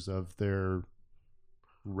members of their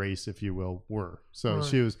race, if you will, were. So Right.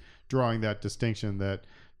 she was drawing that distinction that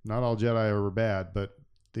not all Jedi were bad, but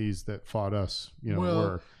these that fought us,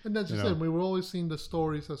 were. And that's just you know. it. We were always seeing the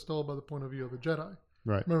stories as told by the point of view of the Jedi.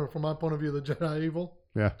 Right. Remember, from my point of view, the Jedi are evil.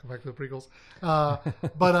 Yeah. Come back to the prequels.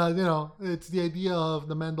 But it's the idea of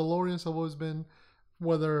the Mandalorians have always been,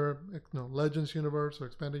 whether Legends universe or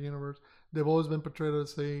expanded universe, they've always been portrayed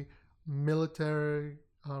as a military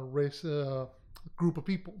race group of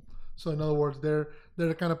people. So in other words, they're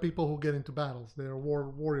the kind of people who get into battles. They're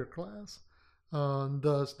warrior class.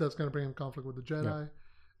 Thus, that's going to bring in conflict with the Jedi.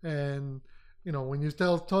 And when you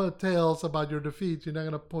tell tales about your defeats, you're not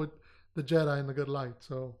going to put the Jedi in the good light.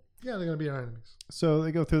 So yeah, they're going to be our enemies. So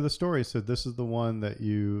they go through the story. Said this is the one that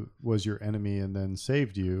was your enemy and then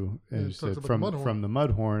saved you, and Yeah, you it talks said about the Mudhorn. from the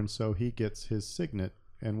Mudhorn. So he gets his signet.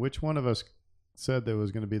 And which one of us said that it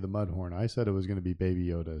was going to be the Mudhorn. I said it was going to be Baby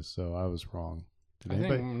Yoda, so I was wrong. Did I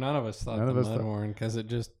anybody? think none of us thought None the of us thought- Mudhorn because it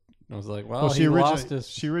just I was like, Well, he lost his.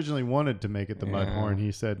 she originally wanted to make it the Yeah. Mudhorn.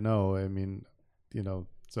 He said no. I mean,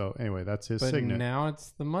 so anyway, that's his But signet. now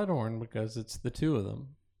it's the Mudhorn because it's the two of them.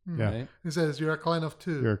 Yeah. Right? He says, you're a clan of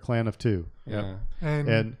two. You're a clan of two. Yeah.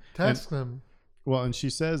 and test them. Well, and she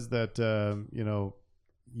says that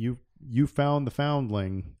you found the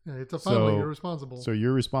foundling, Yeah, it's a family. So- You're responsible. so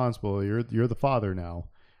you're responsible. You're the father now,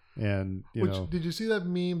 and Did you see that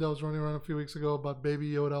meme that was running around a few weeks ago about Baby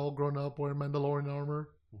Yoda all grown up wearing Mandalorian armor,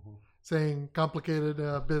 saying complicated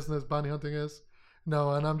business bounty hunting is?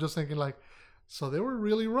 No, and I'm just thinking like, so they were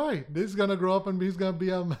really right. This is gonna grow up and he's gonna be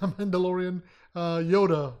a Mandalorian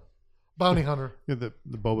Yoda bounty hunter the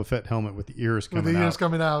Boba Fett helmet with the ears with coming the ears out.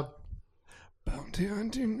 coming out. Bounty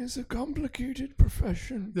hunting is a complicated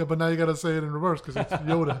profession. Yeah, but now you gotta say it in reverse because it's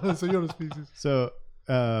Yoda. It's a Yoda species. So,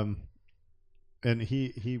 and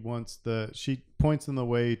he wants she points in the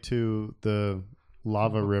way to the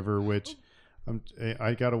lava river, which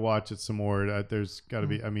I got to watch it some more. There's got to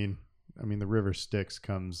be. I mean, the river Styx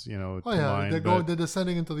comes, Oh to yeah, mind, they're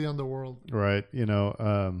descending into the underworld. right.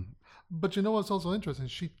 But you know what's also interesting?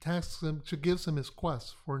 She tasks him. She gives him his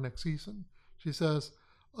quest for next season. She says,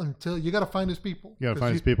 "Until you got to find his people. You got to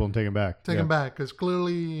find his people and take them back. Take him back, because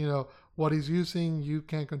clearly, what he's using, you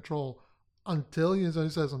can't control. Until he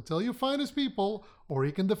says, until you find his people, or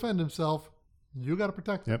he can defend himself, you got to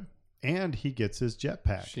protect him. Yep. And he gets his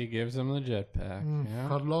jetpack. She gives him the jetpack.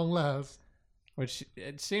 Yeah. At long last. Which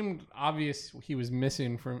it seemed obvious he was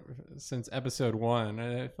missing since episode 1.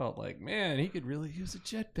 And I felt like, man, he could really use a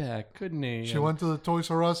jetpack, couldn't he? She went to the Toys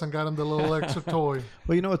R Us and got him the little extra toy.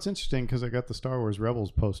 Well, it's interesting because I got the Star Wars Rebels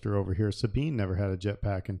poster over here. Sabine never had a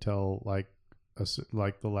jetpack until like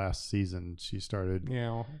the last season. She started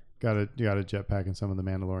got a jetpack in some of the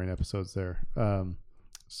Mandalorian episodes there.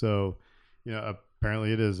 So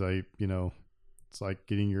apparently it is it's like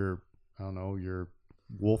getting your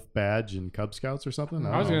wolf badge in Cub Scouts or something.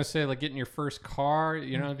 I was going to say, like, getting your first car,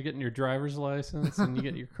 getting your driver's license and you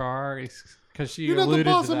get your car. Because she You're not the alluded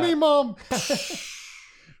boss to of that. me, Mom.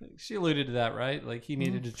 She alluded to that, right? Like, he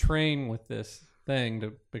needed to train with this thing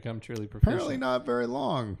to become truly proficient. Apparently not very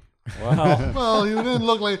long. Wow. Well, he didn't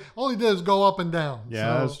look like. All he did is go up and down.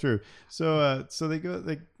 Yeah, so. that's true. So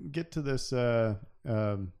they get to this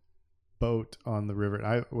boat on the river. And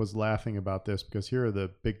I was laughing about this because here are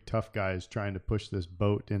the big tough guys trying to push this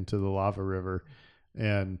boat into the lava river,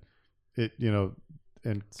 and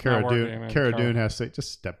and Cara Dune has to say,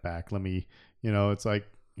 just step back. Let me, it's like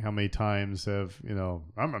how many times have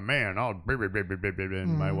I'm a man.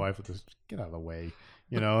 And my wife would just get out of the way.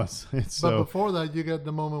 It's But so. before that, you get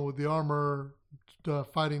the moment with the armor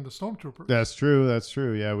fighting the stormtroopers. That's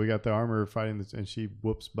true. Yeah, we got the armor fighting this, and she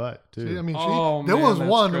whoops butt too. See, I mean, Oh, there man, was that's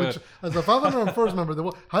one good. which, as a 501st member,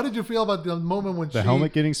 how did you feel about the moment when The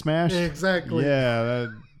helmet getting smashed. Exactly. Yeah.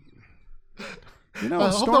 I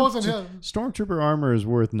hope that wasn't him. Stormtrooper armor is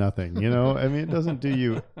worth nothing. I mean, it doesn't do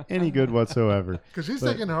you any good whatsoever. Because she's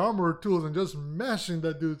But- taking her armor tools and just mashing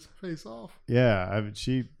that dude's face off. Yeah, I mean,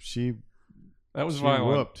 she That was she violent.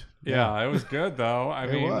 whooped. Yeah, it was good, though. I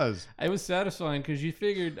mean, it was. It was satisfying because you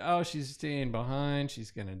figured, she's staying behind.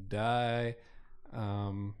 She's going to die.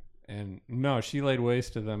 And no, she laid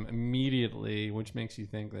waste to them immediately, which makes you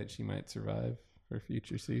think that she might survive for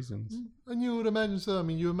future seasons. And you would imagine so. I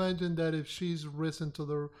mean, you imagine that if she's risen to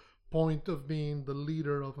the point of being the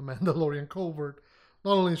leader of a Mandalorian covert,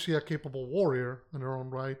 not only is she a capable warrior in her own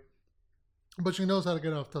right, but she knows how to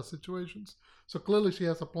get out of tough situations. So clearly she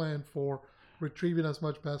has a plan for retrieving as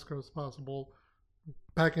much Beskar as possible,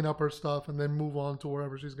 packing up her stuff, and then move on to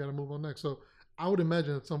wherever she's got to move on next. So I would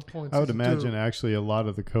imagine at some point... I would season imagine two actually a lot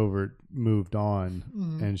of the covert moved on,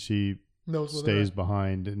 and she knows where stays they're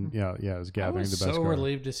behind, and is I gathering was the best. so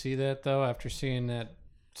relieved to see that, though, after seeing that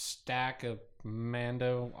stack of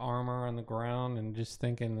Mando armor on the ground and just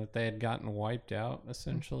thinking that they had gotten wiped out,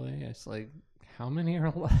 essentially. It's like, how many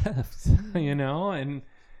are left? And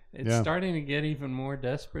it's starting to get even more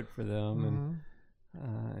desperate for them.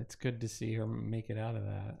 And it's good to see her make it out of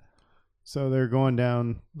that. So they're going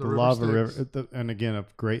down the river lava Styx. river, and again, a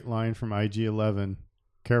great line from IG-11.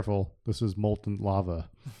 Careful, this is molten lava.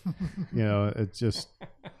 It's just.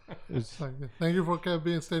 It's, Thank you for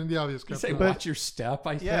being stating the obvious, You say, Captain. watch your step,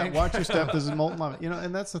 I yeah, think. watch your step. This is molten lava.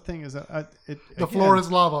 And that's the thing is that The floor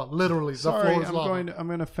is lava, literally. Sorry, the floor is lava. I'm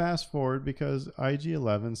going to fast forward because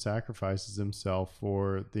IG-11 sacrifices himself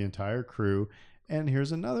for the entire crew, and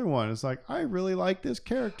here's another one. It's like, I really like this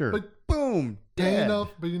character, But boom, Paying dead.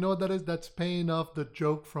 off, but you know what that is? That's paying off the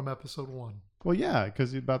joke from episode 1. Well, yeah,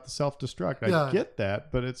 because about the self-destruct. I Yeah. get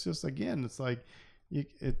that, but it's just, again, it's like,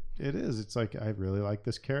 it is. It's like, I really like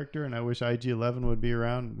this character, and I wish IG-11 would be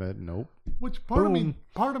around, but nope. Which part of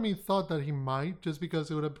me thought that he might, just because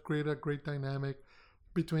it would have created a great dynamic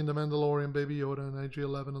between the Mandalorian, Baby Yoda, and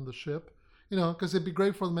IG-11 on the ship. You know, because it'd be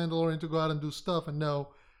great for the Mandalorian to go out and do stuff and know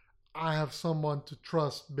I have someone to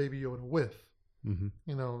trust Baby Yoda with. Mm-hmm.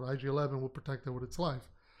 You know, IG-11 will protect her with its life.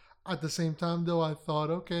 At the same time, though, I thought,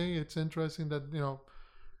 okay, it's interesting that, you know,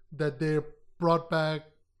 that they brought back,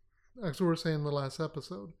 as we were saying in the last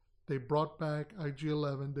episode, they brought back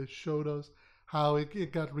IG-11. They showed us how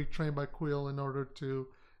it got retrained by Quill in order to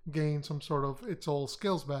gain some sort of its old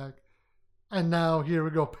skills back. And now here we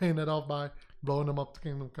go, paying it off by blowing them up to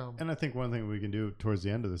Kingdom Come. And I think one thing we can do towards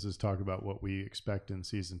the end of this is talk about what we expect in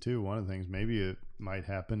season 2. One of the things maybe it might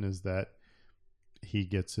happen is that he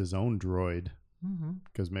gets his own droid,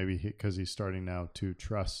 because because he's starting now to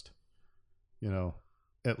trust, you know,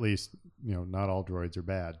 at least, you know, not all droids are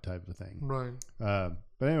bad type of thing. Right.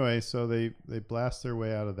 But anyway, so they blast their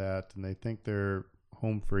way out of that, and they think they're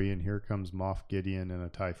home free, and here comes Moff Gideon in a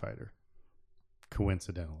TIE fighter,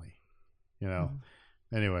 coincidentally, you know.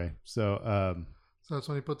 Anyway, so that's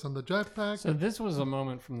when he puts on the jetpack. So this was a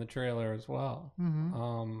moment from the trailer as well.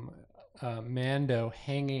 Mando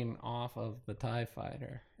hanging off of the TIE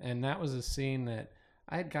fighter. And that was a scene that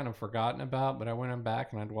I had kind of forgotten about, but I went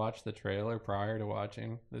back and I'd watched the trailer prior to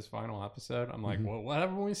watching this final episode. I'm like, well, what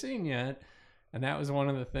haven't we seen yet? And that was one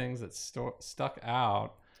of the things that stuck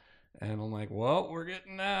out. And I'm like, well, we're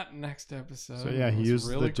getting that next episode. so yeah, he uses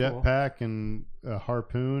really the cool. jetpack and a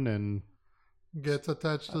harpoon and Gets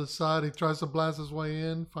attached to the side. He tries to blast his way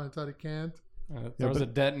in, finds out he can't. Throws a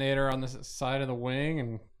detonator on the side of the wing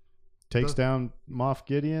and takes down Moff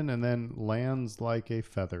Gideon and then lands like a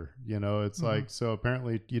feather. You know, it's like, so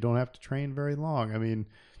apparently you don't have to train very long. I mean,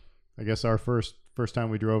 I guess our first time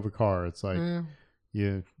we drove a car, it's like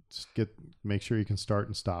you just make sure you can start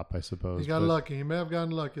and stop, I suppose. He got lucky. He may have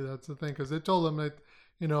gotten lucky. That's the thing. Because they told him that,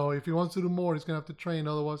 you know, if he wants to do more, he's going to have to train.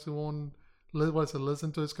 Otherwise, he won't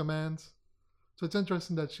listen to his commands. So it's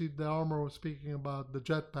interesting that the armor was speaking about the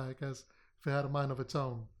jetpack as if it had a mind of its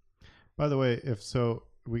own. By the way,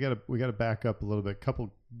 we gotta back up a little bit.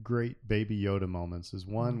 Couple great Baby Yoda moments is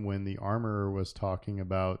one when the armorer was talking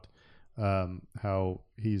about how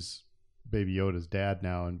he's Baby Yoda's dad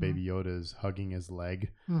now, and Baby Yoda is hugging his leg.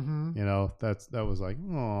 You know, that was like,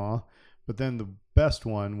 aw. But then the best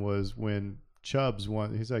one was when Chubbs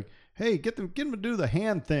he's like, hey, get him to do the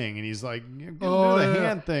hand thing, and he's like, get him to do the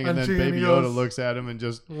hand thing, and then Baby Yoda looks at him and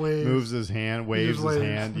just moves his hand, waves his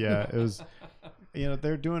hand. Yeah, it was, you know,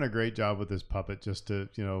 they're doing a great job with this puppet just to,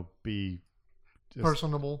 you know, be just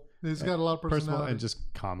personable. He's got a lot of personality and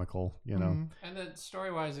just comical, you know. And then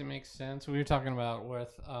story-wise, it makes sense. We were talking about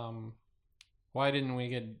with why didn't we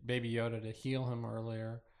get Baby Yoda to heal him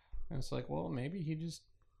earlier? And it's like, well, maybe he just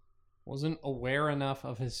wasn't aware enough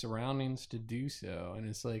of his surroundings to do so. And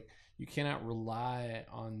it's like, you cannot rely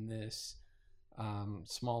on this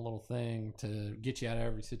small little thing to get you out of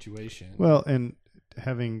every situation. Well, and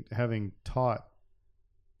having taught,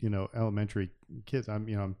 you know, elementary kids,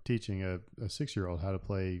 I'm teaching a 6-year-old how to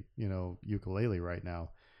play, you know, ukulele right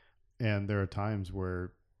now. And there are times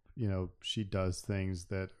where, you know, she does things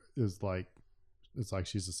that is like, it's like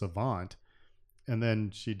she's a savant. And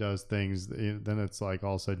then she does things, then it's like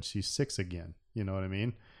all of a sudden she's 6 again. You know what I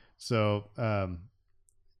mean? So,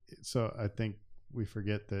 so I think we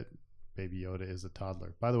forget that Baby Yoda is a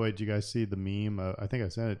toddler. By the way, did you guys see the meme? I think I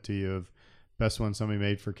sent it to you of best one somebody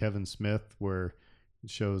made for Kevin Smith, where it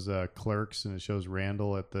shows Clerks and it shows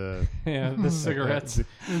Randall at the the cigarettes,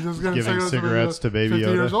 giving cigarettes to Baby 50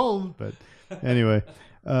 Yoda. years old. But anyway,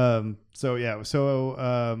 so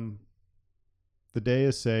the day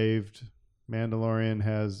is saved. Mandalorian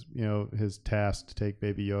has, you know, his task to take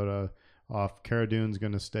Baby Yoda off. Cara Dune's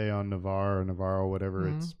going to stay on Navarro, whatever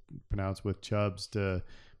it's pronounced, with Chubbs to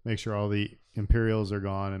make sure all the Imperials are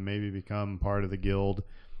gone and maybe become part of the guild.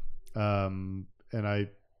 And I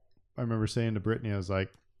remember saying to Brittany, I was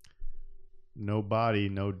like, no body,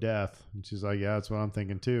 no death. And she's like, yeah, that's what I'm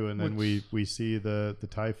thinking too. And then we see the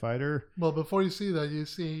TIE fighter. Well, before you see that, you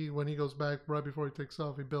see when he goes back, right before he takes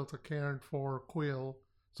off, he built a cairn for Quill.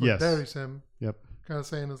 So he buries him. Yep. Kind of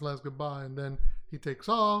saying his last goodbye. And then he takes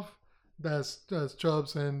off. That's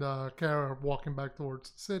Chubbs and Cara are walking back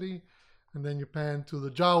towards the city. And then you pan to the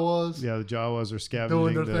Jawas. Yeah, the Jawas are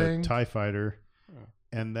scavenging the thing. TIE fighter.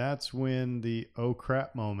 And that's when the oh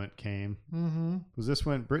crap moment came. Was this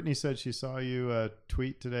when Brittany said she saw you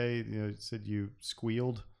tweet today? You know, said you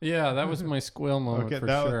squealed. Yeah, that was my squeal moment for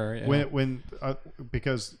sure. Yeah. When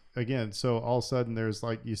because again, so all of a sudden there's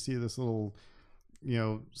like you see this little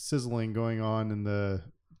sizzling going on in the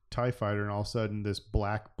TIE fighter, and all of a sudden this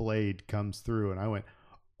black blade comes through, and I went,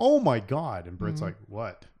 "Oh my God!" And Britt's like,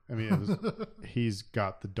 "What?" I mean, he's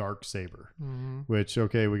got the dark saber, which,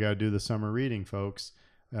 okay, we got to do the summer reading, folks.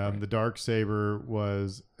 The dark saber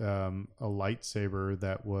was a lightsaber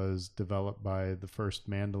that was developed by the first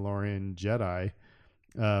Mandalorian Jedi,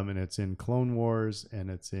 and it's in Clone Wars and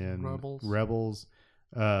it's in Rebels.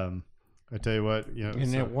 I tell you what,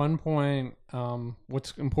 And at one point,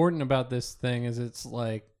 what's important about this thing is it's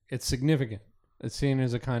significant. It's seen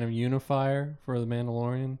as a kind of unifier for the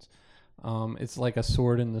Mandalorians. It's like a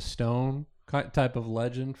sword in the stone type of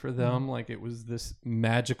legend for them. Like it was this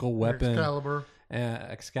magical weapon.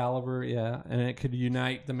 Excalibur, yeah. And it could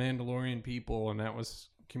unite the Mandalorian people, and that was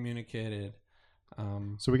communicated.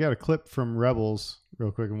 So we got a clip from Rebels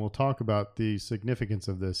real quick, and we'll talk about the significance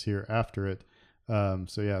of this here after it.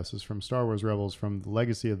 This is from Star Wars Rebels, from the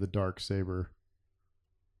Legacy of the Darksaber.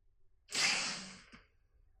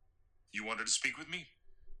 You wanted to speak with me?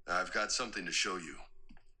 I've got something to show you.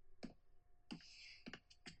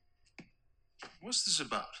 What's this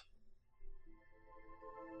about?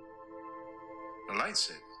 A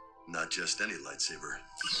lightsaber? Not just any lightsaber.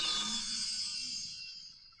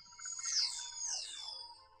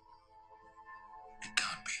 It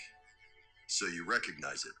can't be. So you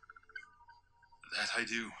recognize it? That I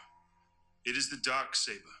do. It is the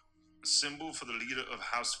Darksaber, a symbol for the leader of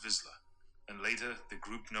House Vizsla, and later the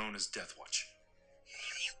group known as Death Watch.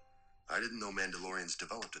 I didn't know Mandalorians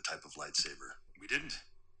developed a type of lightsaber. We didn't.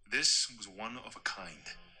 This was one of a kind.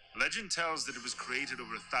 Legend tells that it was created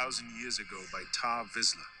over 1,000 years ago by Tar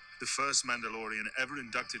Vizsla, the first Mandalorian ever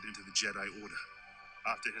inducted into the Jedi Order.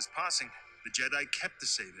 After his passing, the Jedi kept the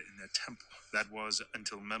saber in their temple. That was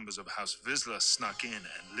until members of House Vizsla snuck in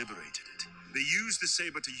and liberated it. They used the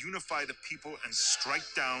saber to unify the people and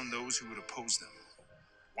strike down those who would oppose them.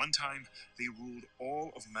 One time, they ruled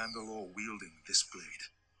all of Mandalore wielding this blade.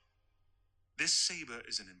 This saber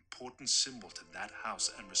is an important symbol to that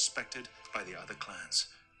house and respected by the other clans.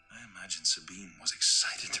 I imagine Sabine was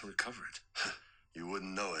excited to recover it. You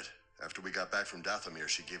wouldn't know it. After we got back from Dathomir,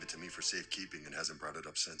 she gave it to me for safekeeping and hasn't brought it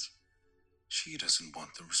up since. She doesn't want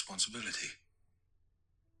the responsibility.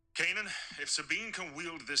 Kanan, if Sabine can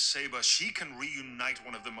wield this saber, she can reunite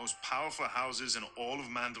one of the most powerful houses in all of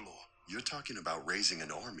Mandalore. You're talking about raising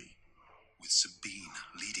an army. With Sabine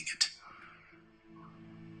leading it.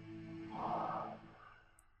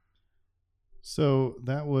 So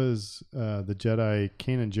that was the Jedi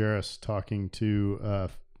Kanan Jarrus talking to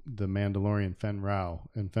the Mandalorian Fen Rao,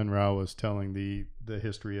 and Fen Rao was telling the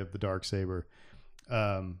history of the Darksaber.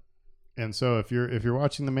 And so if you're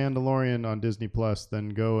watching The Mandalorian on Disney Plus, then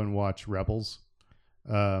go and watch Rebels.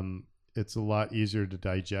 It's a lot easier to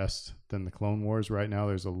digest than the Clone Wars. Right now,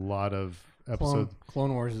 there's a lot of episodes.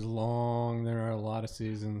 Clone Wars is long. There are a lot of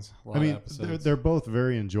seasons. A lot of episodes. They're both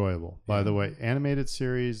very enjoyable. By the way, animated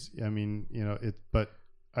series. I mean, but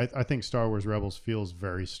I think Star Wars Rebels feels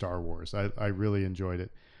very Star Wars. I really enjoyed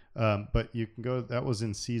it. But you can go. That was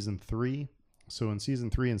in season 3. So in season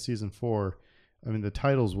 3 and season 4. I mean, the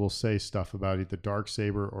titles will say stuff about either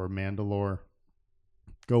Darksaber or Mandalore.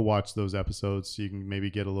 Go watch those episodes so you can maybe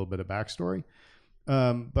get a little bit of backstory.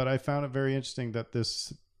 But I found it very interesting that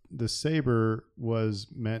the saber was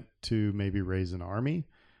meant to maybe raise an army,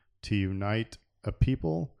 to unite a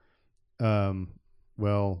people.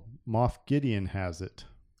 Well, Moff Gideon has it.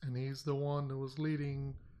 And he's the one who was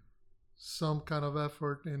leading some kind of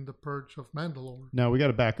effort in the purge of Mandalore. Now, we got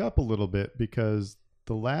to back up a little bit because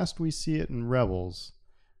the last we see it in Rebels,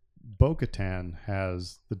 Bo-Katan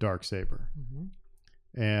has the Darksaber. Mm-hmm.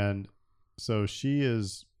 And so she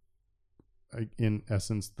is, in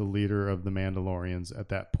essence, the leader of the Mandalorians at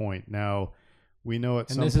that point. Now, we know at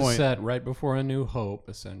some point... And this is set right before A New Hope,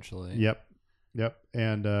 essentially. Yep.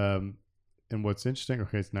 And what's interesting,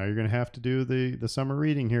 okay, so now you're going to have to do the summer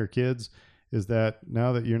reading here, kids, is that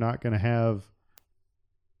now that you're not going to have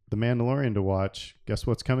The Mandalorian to watch, guess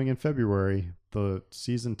what's coming in February? The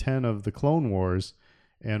season 10 of the Clone Wars,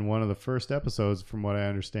 and one of the first episodes, from what I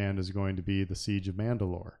understand, is going to be the Siege of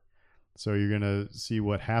Mandalore. So you're going to see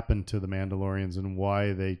what happened to the Mandalorians and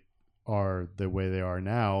why they are the way they are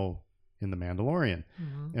now in The Mandalorian.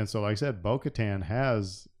 Mm-hmm. And so, like I said, Bo-Katan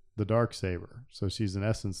has the Darksaber. So she's, in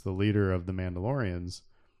essence, the leader of the Mandalorians.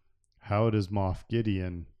 How does Moff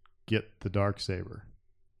Gideon get the Darksaber?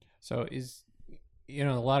 So a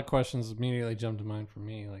lot of questions immediately jump to mind for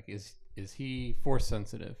me. Like, is he force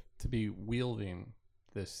sensitive to be wielding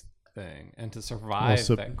this thing and to survive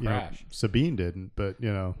that crash? Sabine didn't, but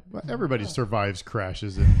everybody survives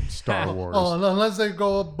crashes in Star Wars. Oh, unless they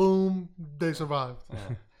go up, boom, they survive.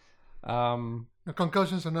 Now,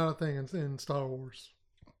 concussions are not a thing in Star Wars.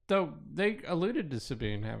 Though they alluded to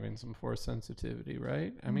Sabine having some force sensitivity,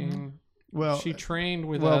 right? I mean, Well, she trained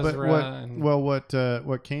with but Ezra. what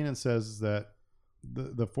Kanan says is that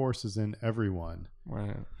the force is in everyone.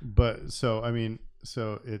 Right. But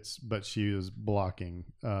but she is blocking.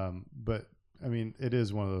 But I mean, it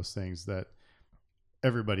is one of those things that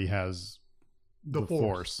everybody has the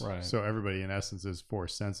force. Right. So everybody in essence is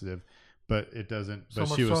force sensitive, but it doesn't. So But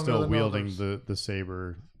much she was stronger still than wielding others. the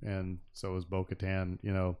saber, and so was Bo-Katan.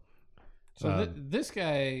 You know. So this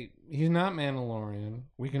guy, he's not Mandalorian.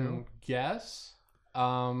 We can guess.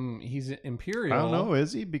 He's Imperial. I don't know,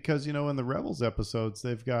 is he? Because in the Rebels episodes,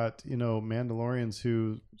 they've got Mandalorians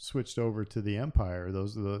who switched over to the Empire.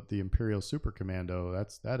 Those are the Imperial Super Commando.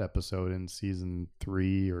 That's that episode in season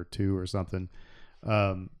 3 or 2 or something.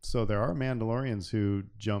 So there are Mandalorians who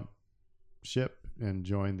jump ship and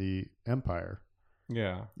join the Empire.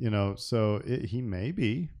 Yeah. So he may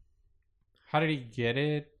be. How did he get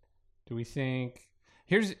it? Do we think?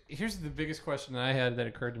 Here's the biggest question that I had that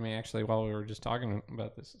occurred to me actually while we were just talking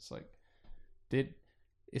about this. It's like,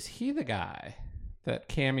 is he the guy that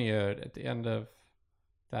cameoed at the end of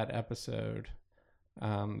that episode?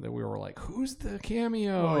 That we were like, who's the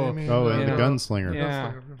cameo? Oh, you mean, And the gunslinger.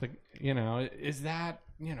 Yeah. Gunslinger. Is that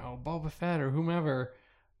Boba Fett or whomever?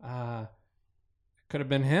 Could have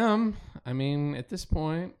been him. I mean, at this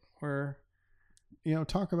point, we're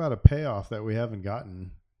Talk about a payoff that we haven't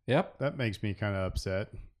gotten. Yep. That makes me kind of upset.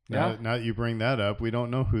 Yeah. Now that you bring that up, we don't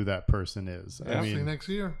know who that person is. Yeah. I See mean, next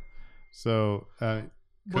year. so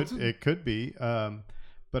What's it could be,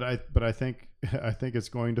 but I think it's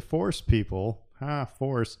going to force people.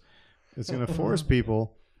 Force. It's going to force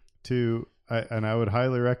people to. And I would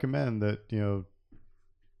highly recommend that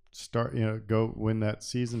go when that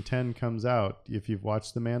season 10 comes out. If you've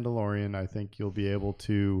watched The Mandalorian, I think you'll be able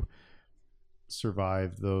to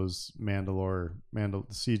survive those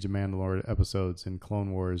Siege of Mandalore episodes in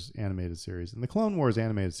Clone Wars animated series. And the Clone Wars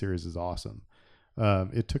animated series is awesome.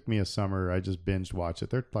 It took me a summer. I just binged watch it.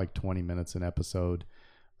 They're like 20 minutes an episode.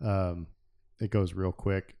 It goes real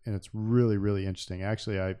quick and it's really, really interesting.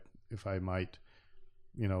 Actually, if I might,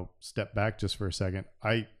 step back just for a second,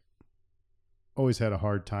 I always had a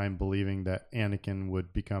hard time believing that Anakin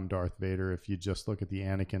would become Darth Vader if you just look at the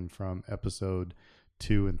Anakin from episode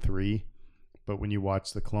 2 and 3. But when you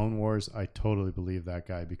watch the Clone Wars, I totally believe that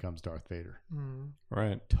guy becomes Darth Vader.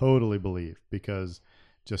 right. Totally believe, because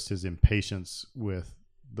just his impatience with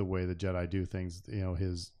the way the Jedi do things,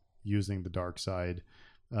 his using the dark side.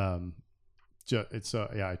 I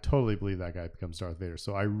totally believe that guy becomes Darth Vader.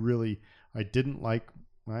 So I didn't like,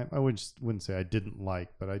 I wouldn't say I didn't like,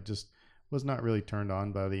 but I just was not really turned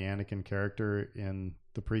on by the Anakin character in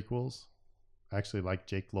the prequels. I actually liked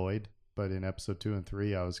Jake Lloyd, but in episode 2 and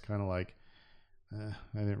 3, I was kind of like,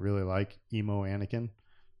 I didn't really like emo Anakin.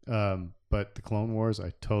 But the Clone Wars,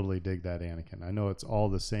 I totally dig that Anakin. I know it's all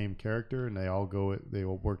the same character and they all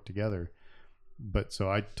work together. But so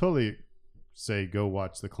I totally say go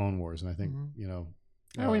watch the Clone Wars. And I think,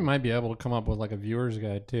 We might be able to come up with like a viewer's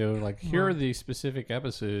guide too. Like, here are the specific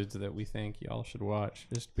episodes that we think y'all should watch,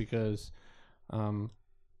 just because.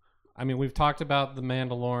 We've talked about the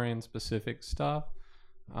Mandalorian specific stuff.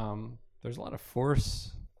 There's a lot of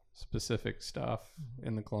Force specific stuff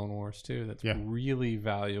in the Clone Wars too. That's really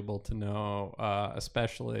valuable to know,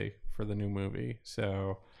 especially for the new movie.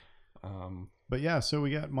 So, so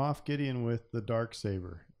we got Moff Gideon with the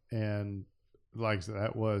Darksaber, and like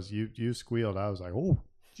that was you squealed. I was like, oh,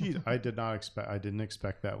 geez, I didn't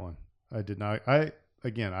expect that one. I did not. I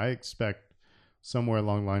expect somewhere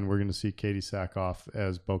along the line we're going to see Katie Sackhoff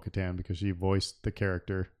as Bo-Katan because she voiced the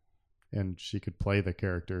character and she could play the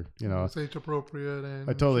character. It's age appropriate, and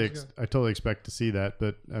I totally expect to see that,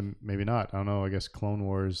 but maybe not. I don't know. I guess Clone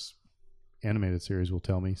Wars animated series will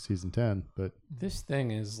tell me season 10, but this thing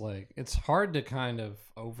is like, it's hard to kind of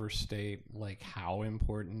overstate like how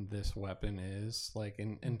important this weapon is, like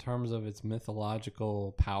in terms of its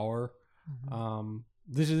mythological power.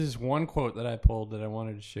 This is one quote that I pulled that I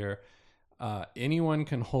wanted to share. Anyone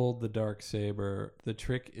can hold the Darksaber. The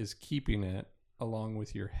trick is keeping it along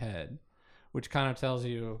with your head, which kind of tells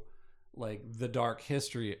you like the dark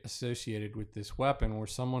history associated with this weapon, where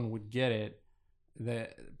someone would get it,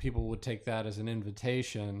 that people would take that as an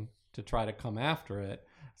invitation to try to come after it.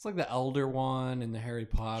 It's like the Elder One in the Harry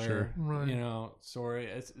Potter, story.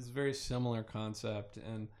 It's a very similar concept.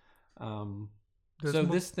 And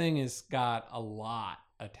this thing has got a lot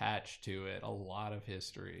attached to it, a lot of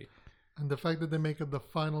history. And the fact that they make it the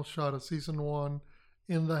final shot of season 1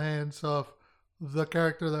 in the hands of the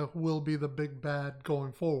character that will be the big bad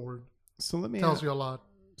going forward so let me tells you a lot.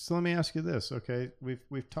 So let me ask you this, okay?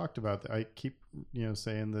 We've talked about that. I keep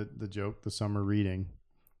saying the joke, the summer reading,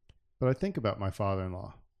 but I think about my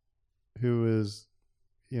father-in-law, who is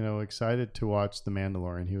excited to watch The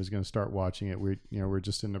Mandalorian. He was going to start watching it. We're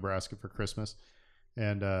just in Nebraska for Christmas,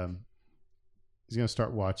 and he's going to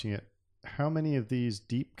start watching it. How many of these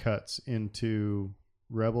deep cuts into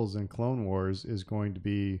Rebels and Clone Wars is going to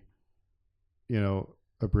be,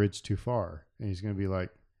 a bridge too far? And he's going to be like,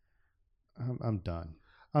 I'm done.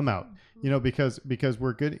 I'm out. Because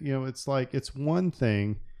we're good. It's like, it's one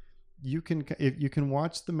thing if you can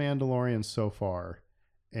watch The Mandalorian so far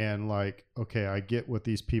and like, okay, I get what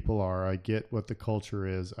these people are. I get what the culture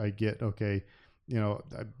is. I get, okay,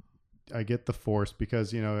 I get the Force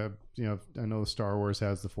because, I know Star Wars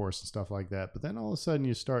has the Force and stuff like that. But then all of a sudden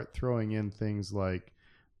you start throwing in things like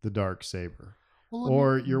the Darksaber.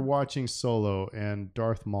 Or you're watching Solo and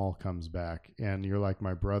Darth Maul comes back and you're like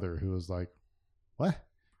my brother who was like, what?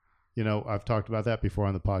 I've talked about that before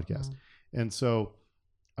on the podcast. Mm-hmm. And so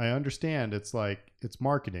I understand it's like, it's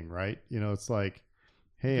marketing, right? It's like,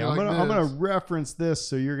 hey, I'm gonna reference this,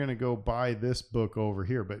 so you're gonna go buy this book over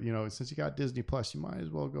here. But since you got Disney Plus, you might as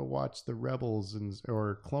well go watch the Rebels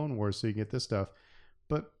or Clone Wars so you get this stuff.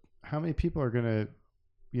 But how many people are gonna,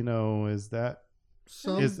 is that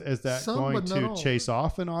going to chase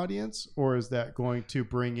off an audience, or is that going to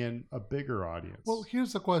bring in a bigger audience? Well,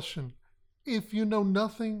 here's the question: if you know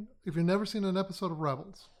nothing, if you've never seen an episode of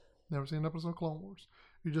Rebels, never seen an episode of Clone Wars,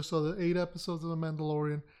 you just saw the 8 episodes of The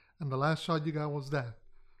Mandalorian, and the last shot you got was that.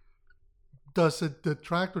 Does it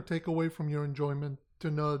detract or take away from your enjoyment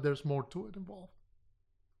to know that there's more to it involved?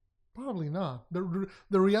 Probably not.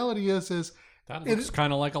 The reality is that looks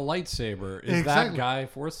kind of like a lightsaber. Is that guy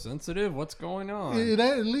force sensitive? What's going on?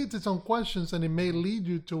 It leads to some questions, and it may lead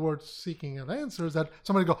you towards seeking an answers that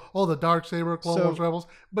somebody go, oh, the Darksaber, Clone Wars, Rebels.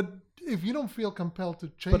 But if you don't feel compelled to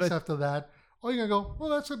chase after that, or you're gonna go, well,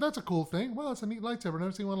 that's a cool thing. Well, that's a neat lightsaber.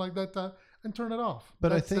 Never seen one like that, and turn it off.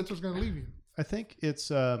 But I think that's what's gonna leave you. I think it's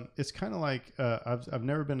kind of like I've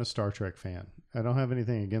never been a Star Trek fan. I don't have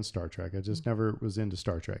anything against Star Trek. I just never was into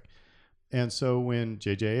Star Trek. And so when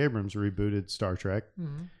J.J. Abrams rebooted Star Trek,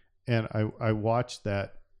 and I watched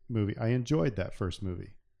that movie, I enjoyed that first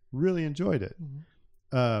movie. Really enjoyed it.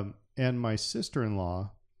 And my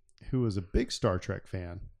sister-in-law, who was a big Star Trek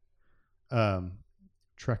fan,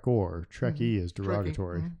 Trekkie is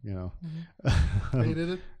derogatory,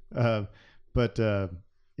 Hated it. But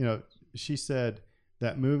she said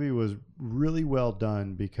that movie was really well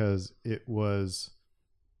done because it was,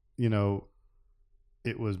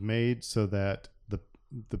 it was made so that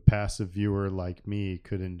the passive viewer like me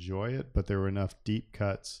could enjoy it, but there were enough deep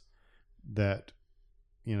cuts that,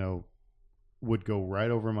 would go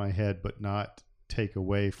right over my head, but not take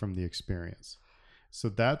away from the experience. So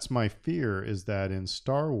that's my fear, is that in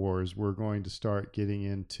Star Wars, we're going to start getting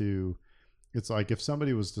into, it's like if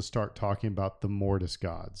somebody was to start talking about the Mortis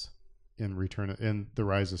gods in The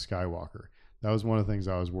Rise of Skywalker, that was one of the things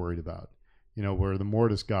I was worried about. Where the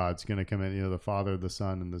Mortis god's going to come in, the Father, the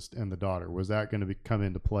Son, and the Daughter. Was that going to come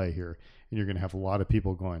into play here? And you're going to have a lot of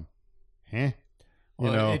people going, "Huh?"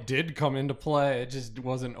 Well, it did come into play. It just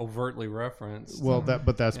wasn't overtly referenced. Well,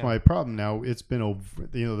 that's my problem. Now it's been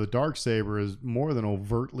the Darksaber is more than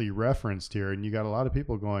overtly referenced here, and you got a lot of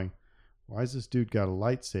people going, "Why has this dude got a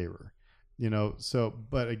lightsaber?" So,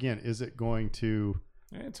 but again, is it going to?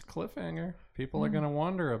 It's a cliffhanger. People are going to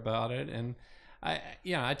wonder about it, and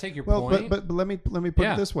I take your point. But let me put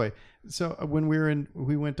it this way. So when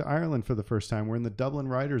we went to Ireland for the first time, we're in the Dublin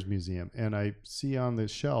Writers Museum, and I see on the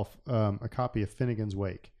shelf a copy of Finnegan's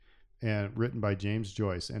Wake, and written by James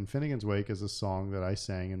Joyce. And Finnegan's Wake is a song that I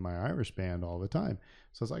sang in my Irish band all the time.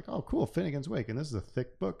 So I was like, oh, cool, Finnegan's Wake, and this is a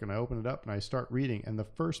thick book. And I open it up and I start reading, and the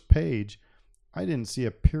first page, I didn't see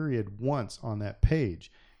a period once on that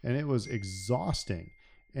page, and it was exhausting.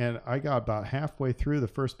 And I got about halfway through the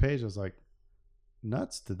first page, I was like,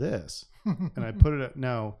 nuts to this. And I put it up.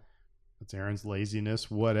 Now it's Aaron's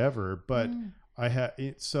laziness, whatever, but I had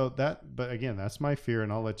but again, that's my fear,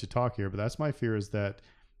 and I'll let you talk here, but that's my fear, is that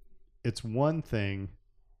it's one thing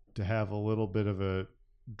to have a little bit of a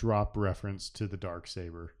drop reference to the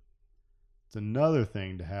Darksaber. It's another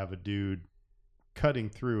thing to have a dude cutting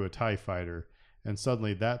through a TIE fighter, and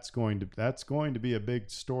suddenly that's going to be a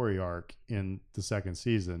big story arc in the second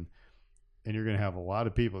season. And you're going to have a lot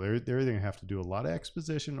of people. They're either going to have to do a lot of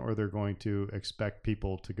exposition, or they're going to expect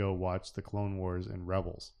people to go watch the Clone Wars and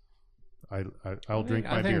Rebels. I'll drink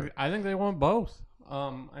my beer. I think they want both.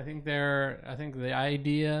 I think the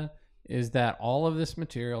idea is that all of this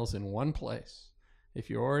material's in one place. If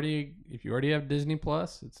you already have Disney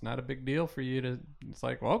Plus, it's not a big deal for you to. It's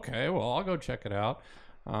like, well, okay, well, I'll go check it out.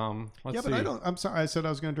 Let's Yeah, but see. I don't. I'm sorry. I said I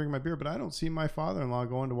was going to drink my beer, but I don't see my father-in-law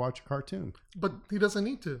going to watch a cartoon. But he doesn't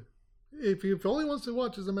need to. If all he wants to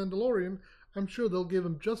watch is The Mandalorian, I'm sure they'll give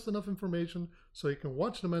him just enough information so he can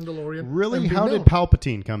watch The Mandalorian. Really? and be How did known.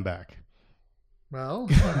 Palpatine come back? Well,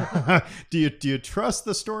 do you trust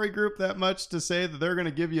the story group that much to say that they're going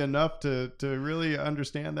to give you enough to really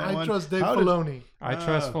understand that I one? trust Dave How did- Filoni I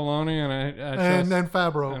trust Filoni and I and trust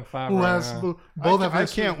Favreau, and Favreau, who has yeah. both I, have I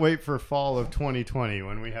history. can't wait for fall of 2020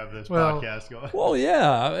 when we have this Well- podcast going. Well,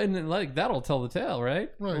 yeah, and like that'll tell the tale,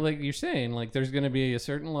 right? Right. Like you're saying, like there's going to be a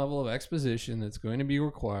certain level of exposition that's going to be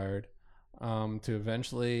required to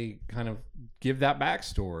eventually kind of give that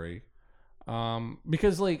backstory.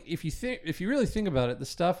 Because like if you really think about it, the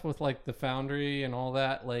stuff with like the Foundry and all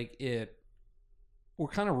that, like we're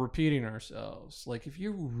kind of repeating ourselves. Like if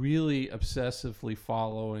you're really obsessively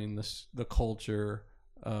following the culture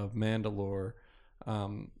of Mandalore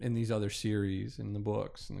in these other series, in the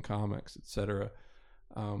books, in the comics, etc.,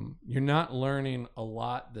 you're not learning a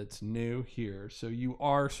lot that's new here. So you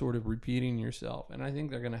are sort of repeating yourself, and I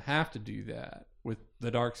think they're going to have to do that with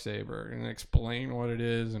the Darksaber and explain what it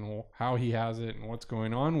is and how he has it and what's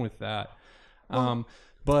going on with that.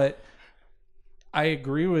 But I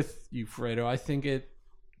agree with you, Fredo. I think it,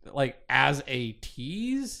 like, as a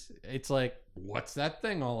tease, it's like, what's that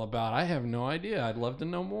thing all about? I have no idea. I'd love to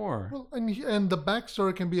know more. Well, and the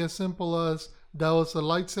backstory can be as simple as that was a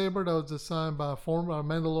lightsaber that was designed by a former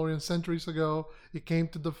Mandalorian centuries ago. It came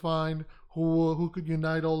to define who could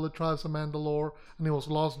unite all the tribes of Mandalore, and it was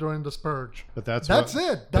lost during the Spurge. But that's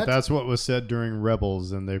it. But that's what was said during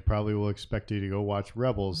Rebels, and they probably will expect you to go watch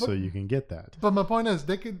Rebels so you can get that. But my point is,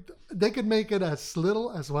 they could make it as little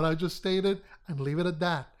as what I just stated and leave it at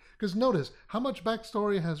that. Because notice how much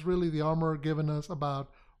backstory has really the armor given us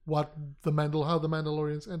about how the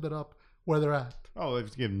Mandalorians ended up where they're at. Oh,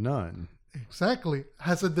 they've given none. Exactly.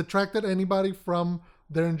 Has it detracted anybody from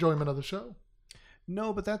their enjoyment of the show?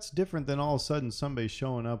 No, but that's different than all of a sudden somebody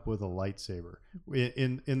showing up with a lightsaber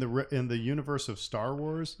in the universe of Star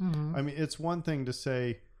Wars. Mm-hmm. I mean, it's one thing to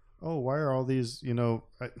say, "Oh, why are all these?" You know,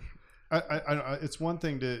 it's one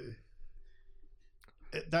thing to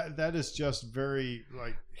that is just very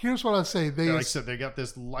like. Here's what I say: Like I said, they got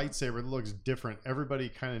this lightsaber that looks different. Everybody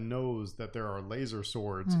kind of knows that there are laser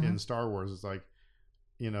swords in Star Wars. It's like,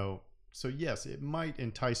 you know. So yes, it might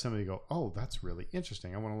entice somebody to go, "Oh, that's really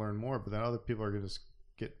interesting. I want to learn more." But then other people are going to just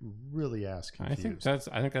get really ass confused. I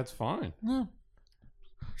think that's fine. Yeah.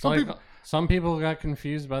 Some people got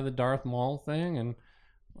confused by the Darth Maul thing, and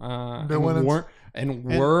They went and- were and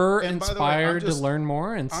by the way, inspired I'm just- to learn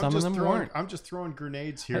more, and some of them weren't. I'm just throwing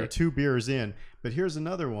grenades here, Hey. 2 beers in. But here's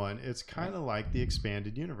another one. It's kind of like the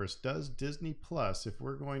expanded universe. Does Disney Plus, if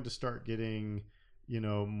we're going to start getting, you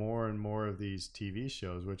know, more and more of these TV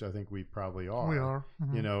shows, which I think we probably are. We are.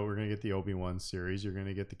 Mhm. You know, we're going to get the Obi-Wan series. You're going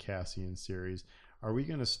to get the Cassian series. Are we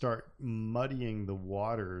going to start muddying the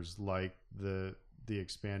waters like the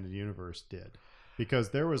expanded universe did? Because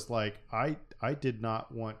there was like, I did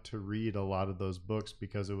not want to read a lot of those books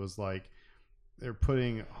because it was like they're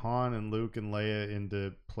putting Han and Luke and Leia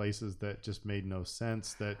into places that just made no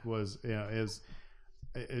sense. That was, you know,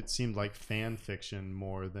 it seemed like fan fiction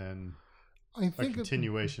more than I a think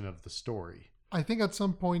continuation of the story. I think at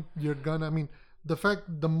some point you're gonna. I mean,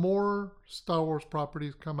 the more Star Wars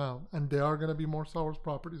properties come out, and there are gonna be more Star Wars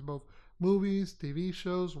properties, both movies, TV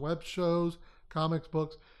shows, web shows, comics,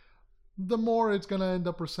 books. The more it's gonna end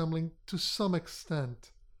up resembling, to some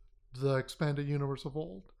extent, the expanded universe of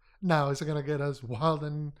old. Now, is it gonna get as wild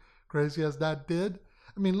and crazy as that did?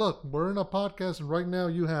 I mean, look, we're in a podcast, and right now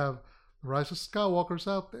you have the Rise of Skywalker's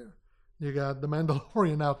out there. You got the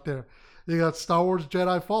Mandalorian out there. You got Star Wars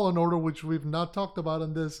Jedi Fallen Order, which we've not talked about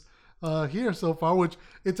in this here so far. Which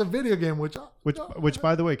it's a video game. Which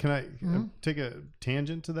By the way, can I take a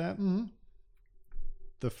tangent to that? Mhm.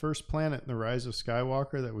 The first planet in the Rise of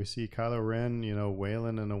Skywalker that we see Kylo Ren, you know,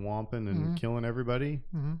 wailing and a wamping and killing everybody.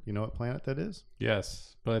 You know what planet that is?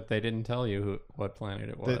 Yes, but they didn't tell you what planet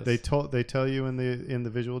it was. They tell you in the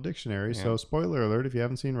visual dictionary. Yeah. So spoiler alert: if you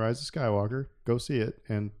haven't seen Rise of Skywalker, go see it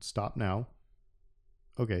and stop now.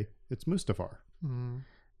 Okay, it's Mustafar.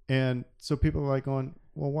 And so people are like going,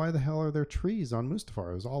 well, why the hell are there trees on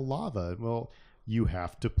Mustafar? It was all lava. Well, you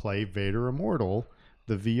have to play Vader Immortal,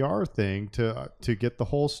 the VR thing, to get the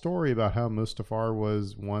whole story about how Mustafar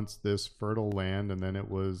was once this fertile land, and then it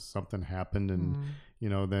was something happened, and you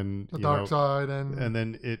know, then the dark side, and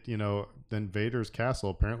then it, you know, then Vader's castle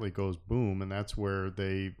apparently goes boom, and that's where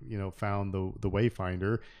they, you know, found the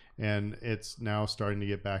Wayfinder, and it's now starting to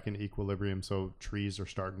get back in equilibrium, so trees are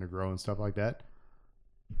starting to grow and stuff like that.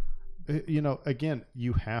 again,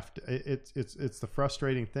 you have to. It's the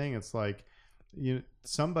frustrating thing. It's like,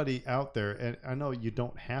 somebody out there, and I know you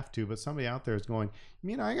don't have to, but somebody out there is going, you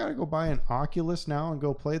mean I got to go buy an Oculus now and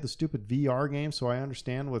go play the stupid VR game so I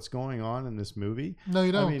understand what's going on in this movie? No,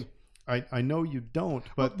 you don't. I mean, I know you don't,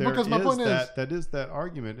 but there because is my point that is that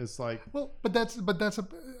argument. It's like, well, but that's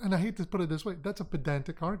and I hate to put it this way, that's a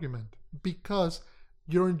pedantic argument, because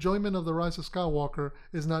your enjoyment of the Rise of Skywalker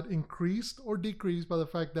is not increased or decreased by the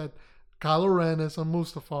fact that Kylo Ren is on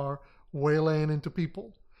Mustafar waylaying into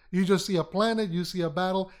people. You just see a planet, you see a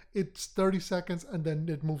battle, it's 30 seconds, and then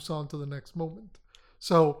it moves on to the next moment.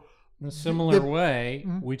 So, in a similar way,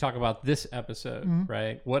 we talk about this episode,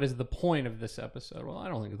 right? What is the point of this episode? Well, I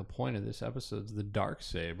don't think the point of this episode is the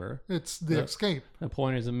Darksaber. It's the escape. The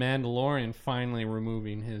point is a Mandalorian finally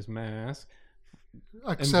removing his mask,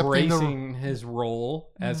 Accepting embracing his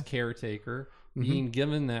role as caretaker, being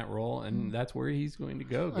given that role, and that's where he's going to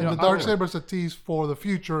go. And the Darksaber's a tease for the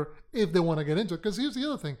future if they want to get into it. Because here's the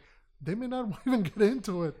other thing. They may not even get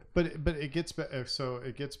into it. But it gets back. So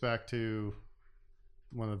it gets back to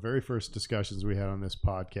one of the very first discussions we had on this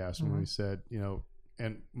podcast when we said,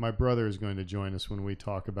 and my brother is going to join us when we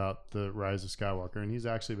talk about the Rise of Skywalker, and he's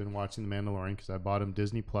actually been watching The Mandalorian because I bought him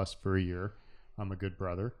Disney Plus for a year. I'm a good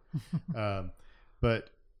brother.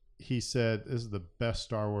 But he said, this is the best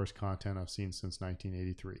Star Wars content I've seen since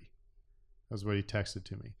 1983. That's what he texted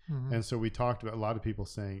to me. And so we talked about a lot of people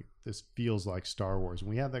saying this feels like Star Wars. And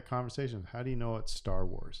we had that conversation. How do you know it's Star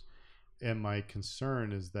Wars? And my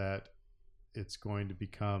concern is that it's going to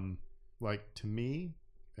become like, to me,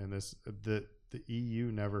 and the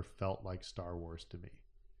EU never felt like Star Wars to me.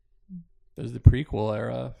 Does the prequel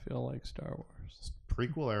era feel like Star Wars?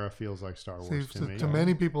 Prequel era feels like Star Wars to me. To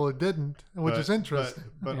many people, it didn't, which is interesting.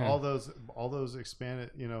 But all those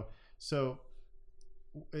expanded, so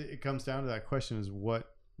it comes down to that question: is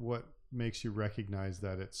what makes you recognize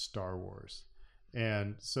that it's Star Wars?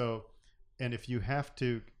 And so, and if you have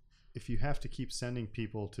to keep sending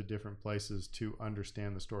people to different places to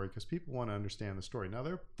understand the story, because people want to understand the story. Now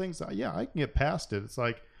there are things that, I can get past it. It's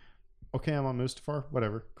like, okay, I'm on Mustafar,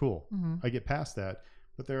 whatever, cool. I get past that.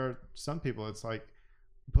 But there are some people, it's like,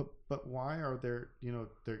 but why are there,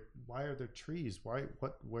 why are there trees? What's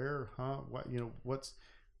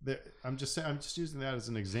there? I'm just using that as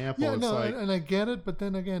an example. Yeah, it's and I get it, but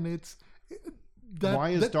then again, why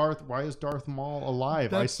is Darth Maul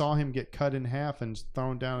alive? I saw him get cut in half and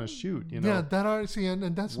thrown down a chute. Yeah, and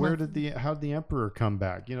that's how did the Emperor come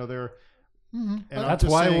back? There. And that's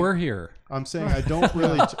why we're here. I'm saying I don't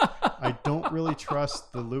really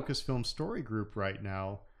trust the Lucasfilm Story Group right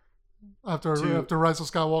now. After Rise of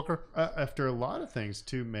Skywalker, after a lot of things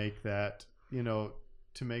to make that,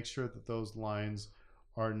 to make sure that those lines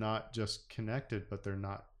are not just connected, but they're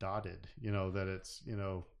not dotted. That it's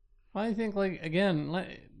I think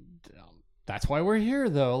that's why we're here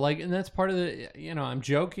though. And that's part of the. I'm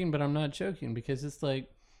joking, but I'm not joking, because it's like,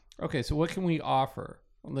 okay, so what can we offer?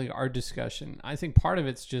 Our discussion. I think part of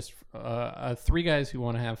it's just three guys who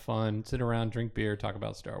want to have fun, sit around, drink beer, talk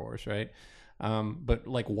about Star Wars, right?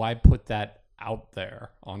 But why put that out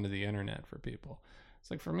there onto the internet for people?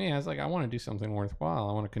 It's like, for me, I was like, I want to do something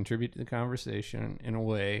worthwhile. I want to contribute to the conversation in a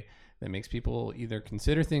way that makes people either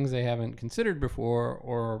consider things they haven't considered before,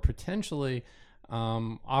 or potentially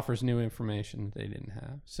offers new information that they didn't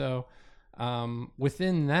have. So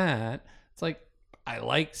within that, it's like, I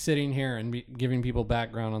like sitting here and giving people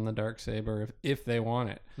background on the Darksaber if they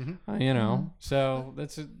want it, So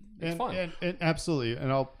it's fun. And absolutely,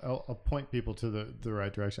 and I'll point people to the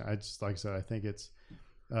right direction. I just, like I said, I think it's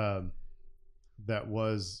it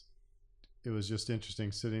was just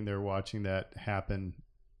interesting sitting there watching that happen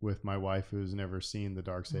with my wife, who's never seen the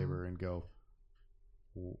Darksaber, and go,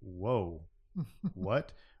 whoa,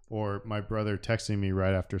 what? Or my brother texting me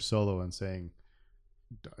right after Solo and saying,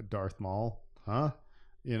 Darth Maul. Huh?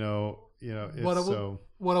 What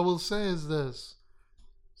I will say is this: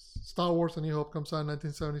 Star Wars: A New Hope comes out in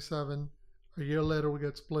 1977. A year later, we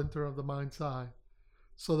get Splinter of the Mind's Eye.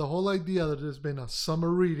 So the whole idea that there's been a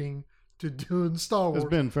summer reading to do in Star Wars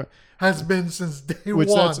has been since day one.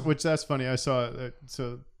 That's funny. I saw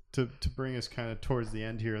so to bring us kind of towards the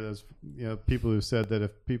end here. There's people who said that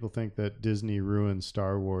if people think that Disney ruined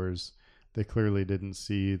Star Wars, they clearly didn't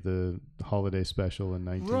see the holiday special in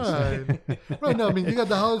 1970. Right. No, I mean, you got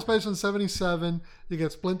the holiday special in 77. You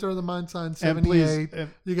got Splinter of the Mind's Eye in 78.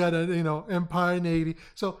 You got Empire in 80.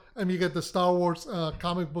 So, you get the Star Wars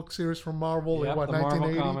comic book series from Marvel in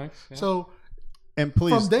 1980. Marvel comics, yeah. So, And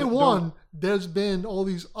please, from day don't- one, there's been all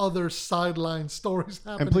these other sideline stories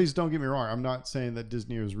happening. And please don't get me wrong. I'm not saying that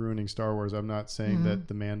Disney is ruining Star Wars. I'm not saying that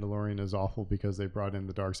The Mandalorian is awful because they brought in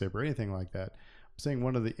the Darksaber or anything like that. I'm saying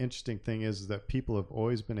one of the interesting thing is that people have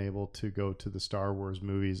always been able to go to the Star Wars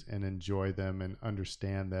movies and enjoy them and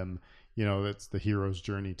understand them. You know, that's the hero's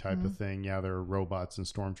journey type of thing. Yeah, there are robots and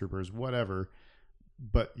stormtroopers, whatever,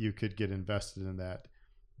 but you could get invested in that.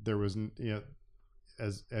 There was, you know,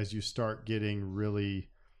 as you start getting really,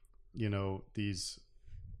 you know, these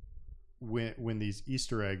when these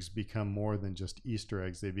Easter eggs become more than just Easter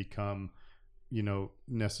eggs, they become, you know,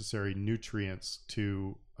 necessary nutrients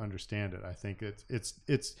to understand it. I think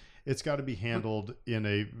it's got to be handled in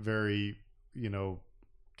a very, you know,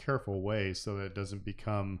 careful way so that it doesn't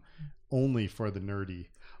become only for the nerdy.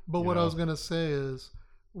 But what I was gonna say is,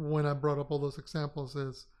 when I brought up all those examples,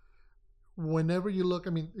 is whenever you look, I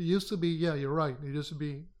mean, it used to be, yeah, you're right. It used to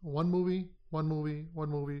be one movie,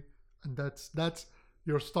 and that's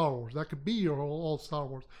your Star Wars. That could be your all Star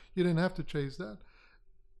Wars. You didn't have to chase that.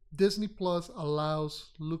 Disney Plus allows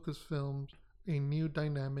Lucasfilms a new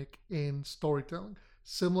dynamic in storytelling,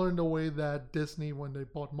 similar in the way that Disney, when they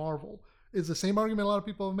bought Marvel, is the same argument a lot of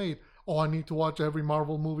people have made. Oh, I need to watch every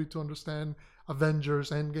Marvel movie to understand Avengers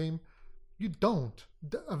Endgame. You don't.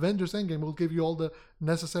 The Avengers Endgame will give you all the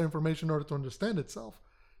necessary information in order to understand itself.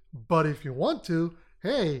 But if you want to,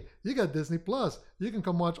 hey, you got Disney Plus. You can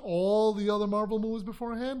come watch all the other Marvel movies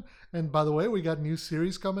beforehand. And by the way, we got new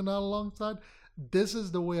series coming out alongside. This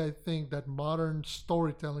is the way I think that modern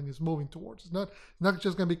storytelling is moving towards. It's not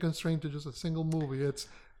just going to be constrained to just a single movie. It's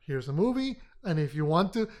here's a movie, and if you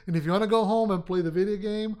want to go home and play the video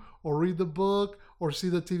game or read the book or see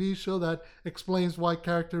the TV show that explains why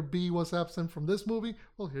character B was absent from this movie,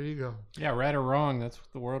 well, here you go. Yeah, right or wrong, that's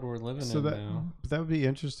the world we're living in now. That would be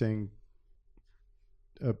interesting.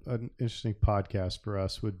 An interesting podcast for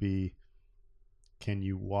us would be, can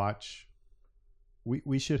you watch?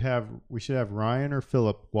 We should have Ryan or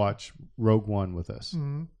Philip watch Rogue One with us.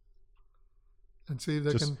 Mm-hmm. And see if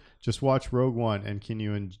they can just watch Rogue One, and can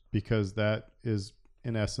you, because that is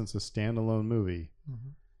in essence a standalone movie. Mm-hmm.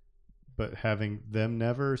 But having them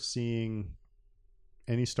never seeing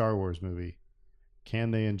any Star Wars movie,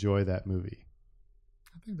 can they enjoy that movie?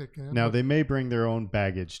 I think they can. Now, they may bring their own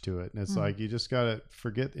baggage to it. And it's like, you just got to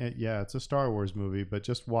forget, yeah, it's a Star Wars movie, but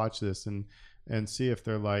just watch this and see if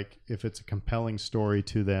they're like, if it's a compelling story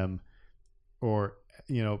to them, or,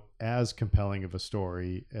 you know, as compelling of a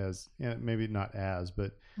story as, maybe not as,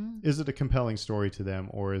 but is it a compelling story to them,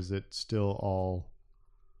 or is it still all,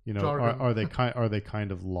 you know, are they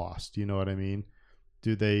kind of lost? You know what I mean?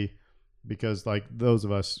 Do they, because like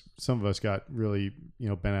some of us got really, you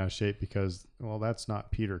know, bent out of shape because, well, that's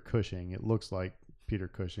not Peter Cushing. It looks like Peter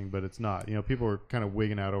Cushing, but it's not. You know, people were kind of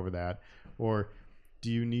wigging out over that. Or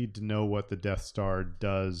do you need to know what the Death Star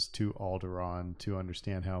does to Alderaan to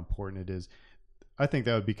understand how important it is? I think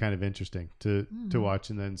that would be kind of interesting to watch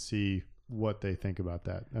and then see what they think about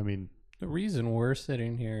that. I mean, the reason we're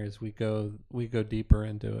sitting here is we go deeper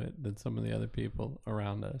into it than some of the other people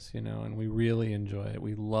around us, you know, and we really enjoy it.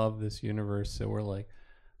 We love this universe, so we're like,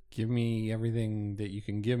 give me everything that you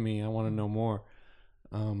can give me. I want to know more.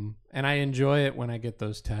 And I enjoy it when I get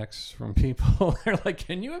those texts from people. They're like,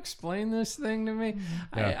 can you explain this thing to me?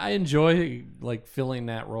 Yeah. I enjoy like filling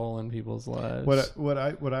that role in people's lives. What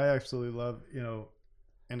I absolutely love, you know,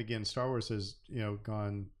 and again, Star Wars has, you know,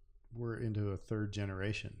 we're into a third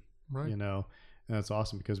generation. Right. You know, and that's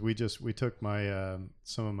awesome because we took my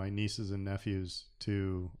some of my nieces and nephews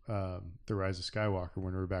to the Rise of Skywalker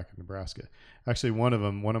when we were back in Nebraska. Actually, one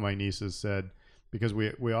of my nieces said, because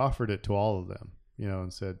we offered it to all of them, you know,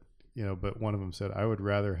 and said, you know, but one of them said, I would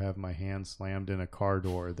rather have my hand slammed in a car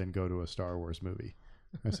door than go to a Star Wars movie.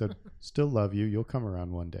 I said, still love you. You'll come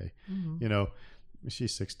around one day. Mm-hmm. You know,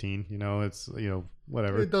 she's 16. You know, it's, you know,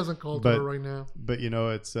 whatever. It doesn't call to her right now. But you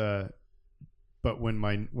know, it's but when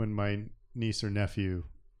my niece or nephew,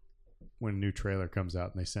 when a new trailer comes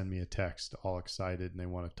out and they send me a text all excited and they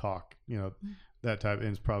want to talk, you know, that type, and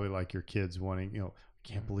it's probably like your kids wanting, you know,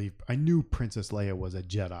 I can't believe I knew Princess Leia was a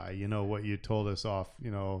Jedi, you know, what you told us off, you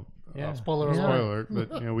know, spoiler alert,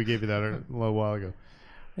 but you know, we gave you that a little while ago.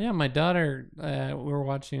 Yeah, my daughter, we were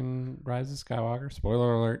watching Rise of Skywalker,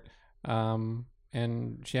 spoiler alert,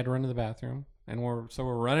 and she had to run to the bathroom, and we're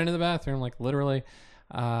running to the bathroom, like literally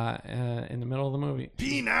in the middle of the movie.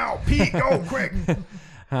 Pee now, go quick.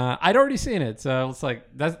 I'd already seen it, so it's like,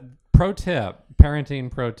 that's parenting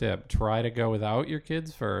pro tip, try to go without your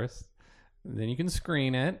kids first, then you can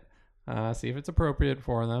screen it, see if it's appropriate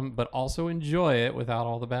for them, but also enjoy it without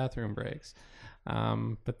all the bathroom breaks.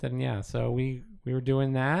 But then, yeah, so we were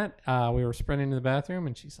doing that. We were sprinting to the bathroom,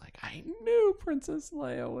 and she's like, I knew Princess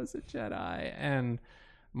Leia was a Jedi. And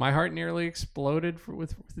my heart nearly exploded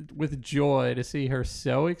with joy to see her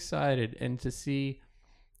so excited and to see...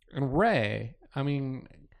 And Rey, I mean,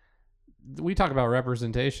 we talk about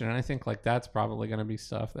representation, and I think like that's probably going to be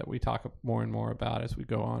stuff that we talk more and more about as we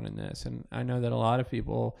go on in this. And I know that a lot of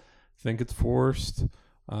people think it's forced,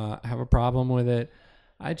 have a problem with it.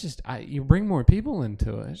 You bring more people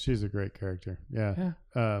into it. She's a great character. Yeah.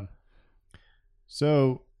 Yeah.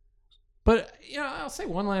 But, I'll say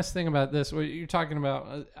one last thing about this. What you're talking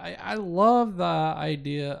about, I love the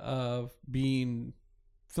idea of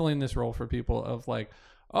filling this role for people of like,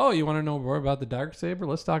 oh, you want to know more about the Darksaber?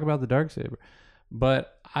 Let's talk about the Darksaber.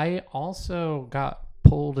 But I also got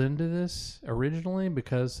pulled into this originally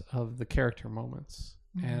because of the character moments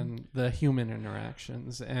and the human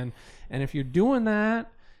interactions. And if you're doing that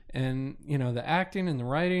and, the acting and the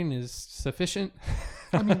writing is sufficient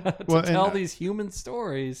to tell these human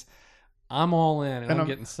stories, I'm all in and I'm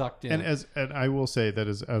getting sucked in. And I will say that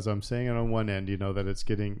as I'm saying it on one end, that it's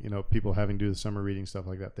getting, people having to do the summer reading stuff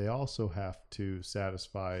like that. They also have to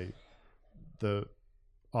satisfy the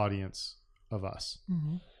audience of us.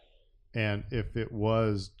 Mm-hmm. And if it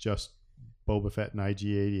was just Boba Fett and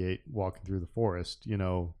IG-88 walking through the forest, we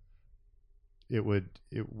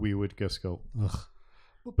would just go, ugh.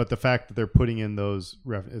 But the fact that they're putting in those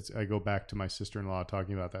I go back to my sister-in-law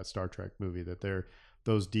talking about that Star Trek movie, that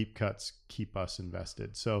those deep cuts keep us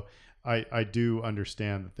invested. So I do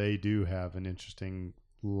understand that they do have an interesting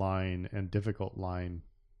line and difficult line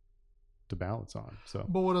to balance on. So,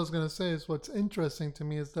 but what I was going to say is what's interesting to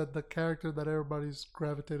me is that the character that everybody's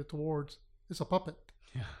gravitated towards is a puppet.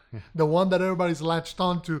 Yeah. The one that everybody's latched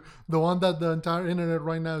onto, the one that the entire internet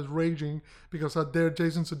right now is raging because out there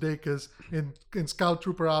Jason Sudeikis in Scout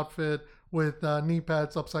Trooper outfit with knee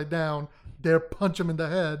pads upside down, dare punch him in the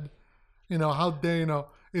head. How dare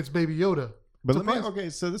it's Baby Yoda. But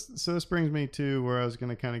so this brings me to where I was going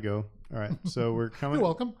to kind of go. All right, so we're coming. You're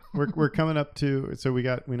welcome. we're coming up to. So we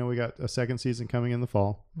got a second season coming in the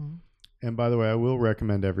fall. Mm-hmm. And by the way, I will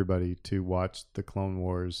recommend everybody to watch the Clone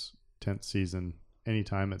Wars 10th season.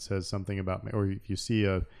 Anytime it says something about, or if you see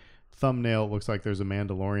a thumbnail, it looks like there's a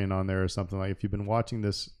Mandalorian on there or something. Like if you've been watching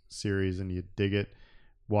this series and you dig it,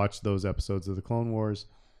 watch those episodes of the Clone Wars.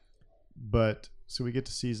 But so we get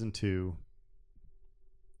to season 2.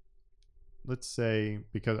 Let's say,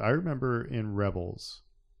 because I remember in Rebels,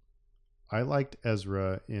 I liked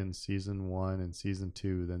Ezra in season 1 and season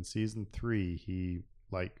 2. Then season 3, he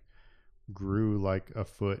grew like a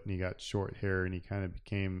foot and he got short hair and he kind of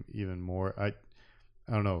became even more. I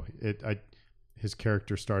don't know. His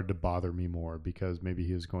character started to bother me more because maybe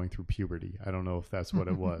he was going through puberty. I don't know if that's what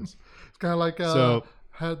it was. It's kind of like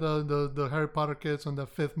had the Harry Potter kids on the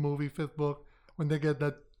 5th book when they get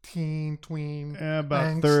that tween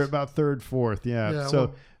about third, fourth. Yeah.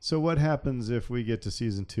 So what happens if we get to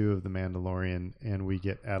season 2 of The Mandalorian and we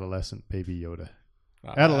get adolescent Baby Yoda?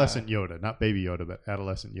 Adolescent Yoda, not Baby Yoda, but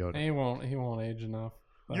adolescent Yoda. He won't age enough.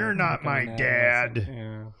 You're not my dad.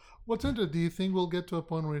 Yeah. What's interesting, do you think we'll get to a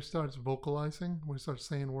point where he starts vocalizing, where he starts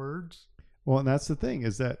saying words? Well, and that's the thing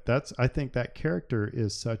is I think that character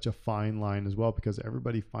is such a fine line as well because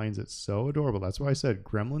everybody finds it so adorable. That's why I said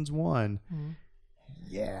Gremlins 1. Mm-hmm.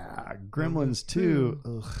 Yeah, Gremlins 2.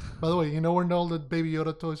 Ugh. By the way, you know when all the Baby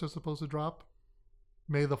Yoda toys are supposed to drop?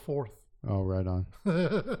 May the 4th. Oh, right on.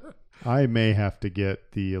 I may have to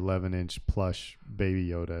get the 11-inch plush Baby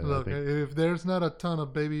Yoda. Look, if there's not a ton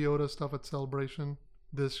of Baby Yoda stuff at Celebration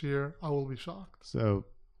this year, I will be shocked. So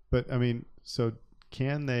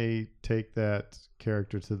can they take that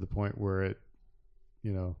character to the point where it, I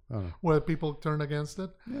don't know. Where people turn against it?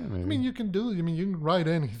 Yeah, maybe. I mean, you can write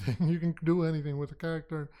anything. You can do anything with a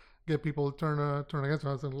character, get people to turn against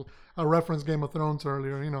it. I referenced Game of Thrones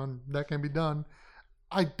earlier, and that can be done.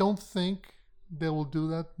 I don't think they will do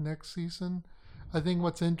that next season. I think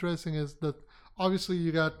what's interesting is that obviously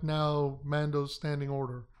you got now Mando's standing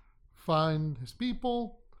order. Find his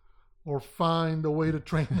people or find a way to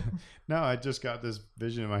train them. No, I just got this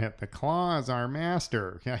vision in my head. The Claw is our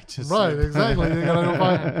master. Right, exactly. You gotta go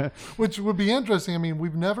find, which would be interesting. I mean,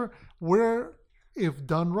 if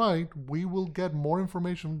done right, we will get more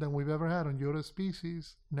information than we've ever had on Yoda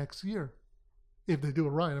species next year. If they do it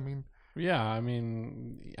right, I mean. Yeah, I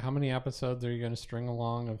mean, how many episodes are you going to string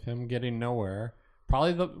along of him getting nowhere?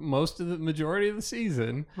 Probably the majority of the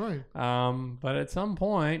season. Right. But at some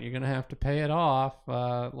point, you're going to have to pay it off.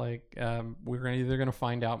 We're either going to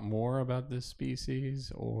find out more about this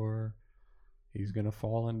species, or he's going to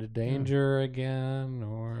fall into danger again,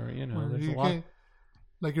 or there's a lot.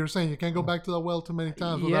 like you're saying, you can't go back to the well too many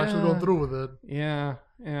times without actually going through with it. Yeah.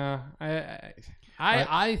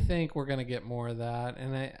 I think we're gonna get more of that,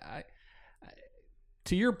 and I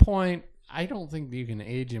to your point, I don't think you can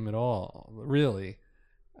age him at all, really,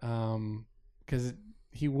 because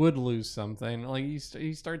he would lose something. Like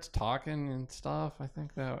he starts talking and stuff. I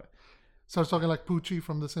think that Starts talking like Poochie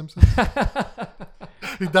from The Simpsons.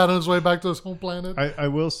 He's down on his way back to his home planet. I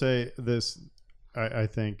will say this. I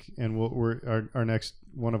think, and our next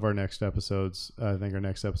one of our next episodes. I think our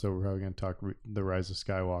next episode we're probably going to talk the Rise of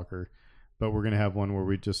Skywalker, but we're going to have one where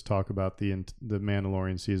we just talk about the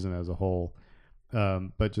Mandalorian season as a whole.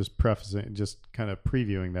 But just prefacing, just kind of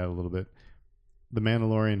previewing that a little bit. The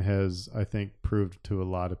Mandalorian has, I think, proved to a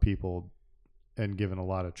lot of people and given a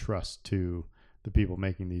lot of trust to the people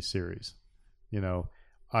making these series. You know,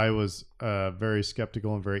 I was very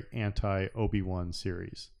skeptical and very anti Obi-Wan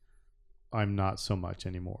series. I'm not so much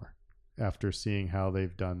anymore. After seeing how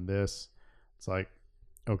they've done this, it's like,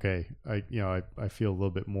 okay, I feel a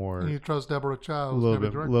little bit more. And you trust Deborah Chow, a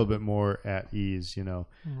little bit more at ease. You know,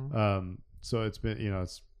 so it's been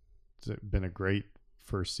it's been a great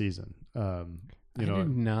first season. I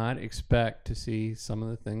did not expect to see some of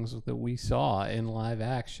the things that we saw in live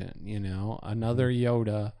action. You know, another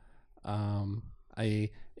Yoda, a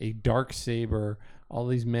Darksaber, all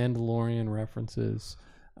these Mandalorian references.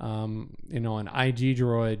 An IG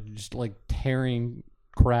droid just like tearing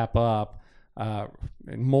crap up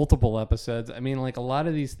in multiple episodes. I mean, like a lot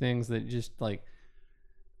of these things that just like,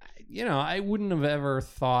 I wouldn't have ever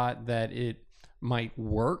thought that it might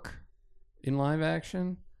work in live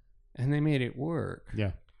action, and they made it work.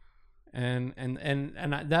 Yeah. And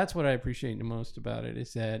that's what I appreciate the most about it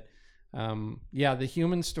is that, the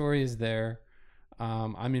human story is there.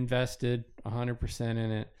 I'm invested 100% in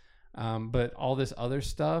it. But all this other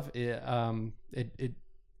stuff, it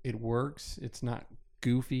works. It's not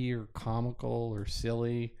goofy or comical or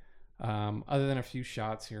silly, other than a few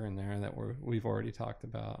shots here and there that we've already talked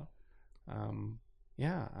about. I'm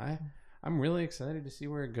really excited to see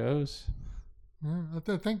where it goes. Yeah,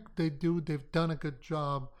 I think they've done a good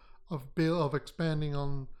job of expanding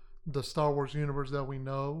on the Star Wars universe that we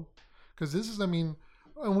know. Because this is, and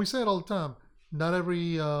we say it all the time, not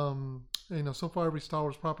every, so far every Star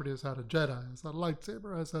Wars property has had a Jedi, has had a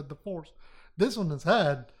lightsaber, has had the Force. This one has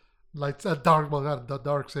had had the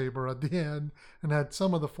Darksaber at the end and had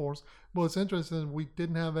some of the Force. But it's interesting, we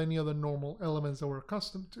didn't have any other normal elements that we're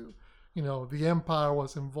accustomed to. The Empire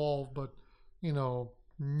was involved, but,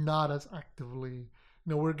 not as actively.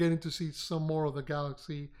 We're getting to see some more of the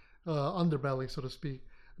galaxy underbelly, so to speak.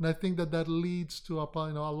 And I think that leads to a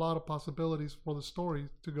lot of possibilities for the story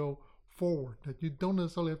to go forward. That you don't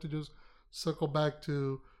necessarily have to just circle back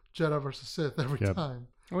to Jedi versus Sith every time.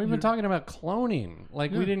 We've been talking about cloning. We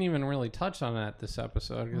didn't even really touch on that this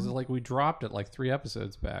episode because we dropped it 3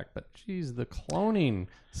 episodes back. But geez, the cloning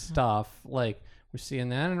stuff, we're seeing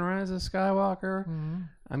that in Rise of Skywalker.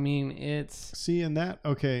 It's seeing that.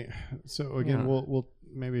 Okay, so again, we'll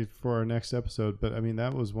maybe for our next episode. But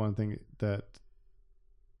that was one thing that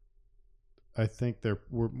I think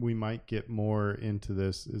we might get more into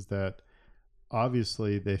this is that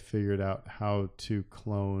obviously they figured out how to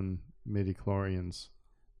clone midichlorians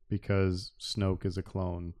because Snoke is a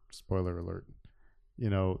clone. Spoiler alert.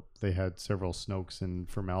 They had several Snokes in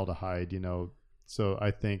formaldehyde. So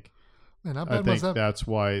I think that's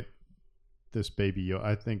why this baby Yoda.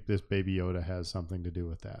 I think this baby Yoda has something to do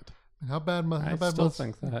with that. And I still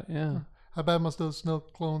think that. Yeah. How bad must those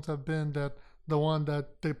Snoke clones have been that the one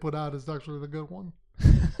that they put out is actually the good one?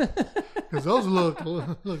 Because those look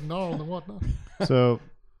gnarled and whatnot. So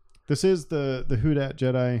this is the Who Dat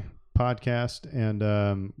Jedi podcast,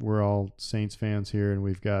 and we're all Saints fans here, and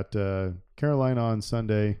we've got Carolina on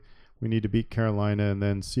Sunday. We need to beat Carolina, and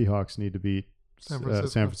then Seahawks need to beat San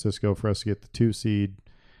Francisco for us to get the 2 seed.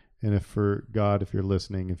 And if you're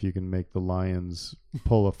listening, if you can make the Lions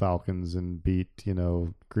pull the Falcons and beat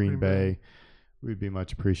Green Bay, we'd be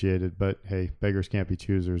much appreciated. But hey, beggars can't be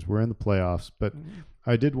choosers. We're in the playoffs. But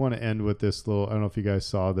I did want to end with this little. I don't know if you guys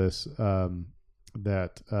saw this.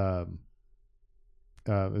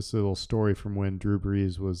 This little story from when Drew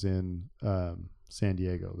Brees was in San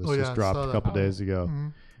Diego. This just dropped a couple days ago. Mm-hmm.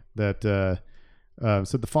 That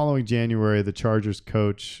said the following January, the Chargers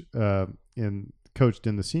coached in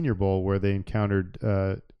the Senior Bowl where they encountered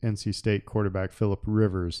NC State quarterback Phillip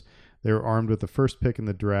Rivers. They were armed with the first pick in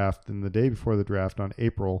the draft, and the day before the draft on an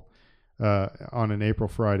April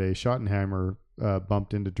Friday, Schottenheimer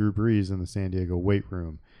bumped into Drew Brees in the San Diego weight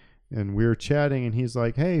room. And we were chatting, and he's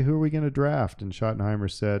like, "Hey, who are we going to draft?" And Schottenheimer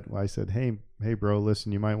said, "Hey, bro,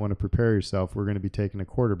 listen, you might want to prepare yourself. We're going to be taking a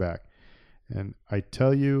quarterback." And I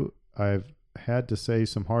tell you, I've had to say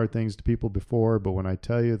some hard things to people before, but when I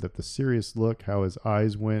tell you that the serious look, how his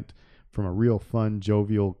eyes went from a real fun,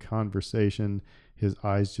 jovial conversation, his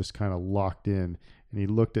eyes just kind of locked in. And he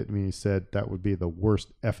looked at me and he said, that would be the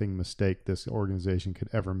worst effing mistake this organization could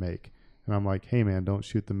ever make. And I'm like, hey, man, don't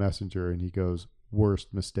shoot the messenger. And he goes,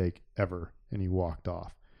 worst mistake ever. And he walked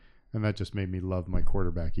off. And that just made me love my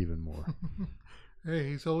quarterback even more. Hey,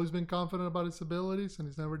 he's always been confident about his abilities, and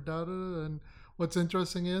he's never doubted it. And what's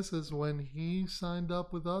interesting is when he signed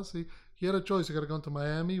up with us, he had a choice. He got to go to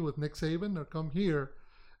Miami with Nick Saban or come here.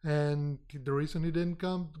 And the reason he didn't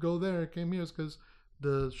go there, came here, is because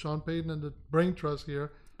the Sean Payton and the Brain Trust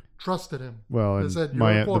here trusted him. Well, They and said, "You're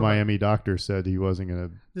a the quarterback." Miami doctor said he wasn't going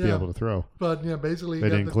to be Yeah. able to throw. But basically, They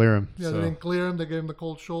didn't clear him. Yeah, so. they didn't clear him. They gave him the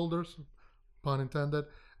cold shoulders, pun intended,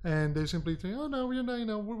 and they simply say, "Oh no,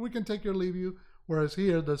 we can take you or leave you." Whereas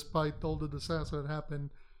here, despite all the disaster that happened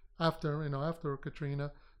after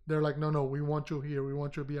Katrina, they're like, "No, we want you here. We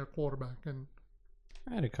want you to be our quarterback." And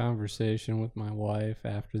I had a conversation with my wife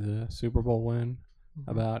after the Super Bowl win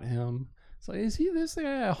about him. It's like, is he this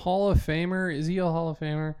guy a Hall of Famer? Is he a Hall of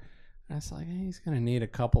Famer? And it's like, hey, he's going to need a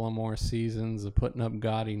couple of more seasons of putting up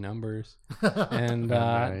gaudy numbers. And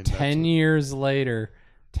Right, 10 years later,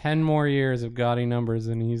 10 more years of gaudy numbers,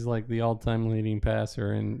 and he's like the all-time leading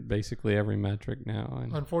passer in basically every metric now.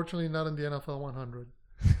 And unfortunately, not in the NFL 100.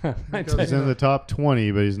 I He's in the top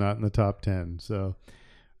 20, but he's not in the top 10. So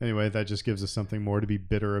anyway, that just gives us something more to be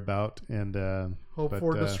bitter about. And Hope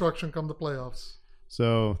for destruction come the playoffs.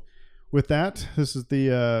 So with that, this is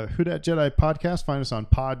the Who Dat Jedi podcast. Find us on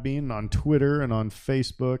Podbean, on Twitter, and on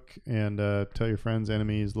Facebook. And tell your friends,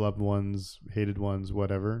 enemies, loved ones, hated ones,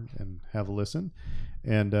 whatever, and have a listen.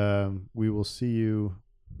 And we will see you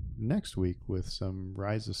next week with some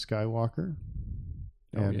Rise of Skywalker.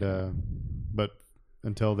 But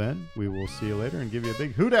until then, we will see you later and give you a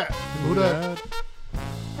big Who Dat. Who dat?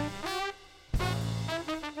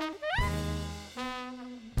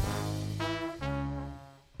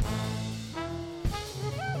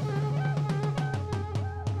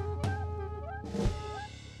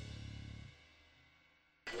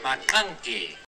 McConkey.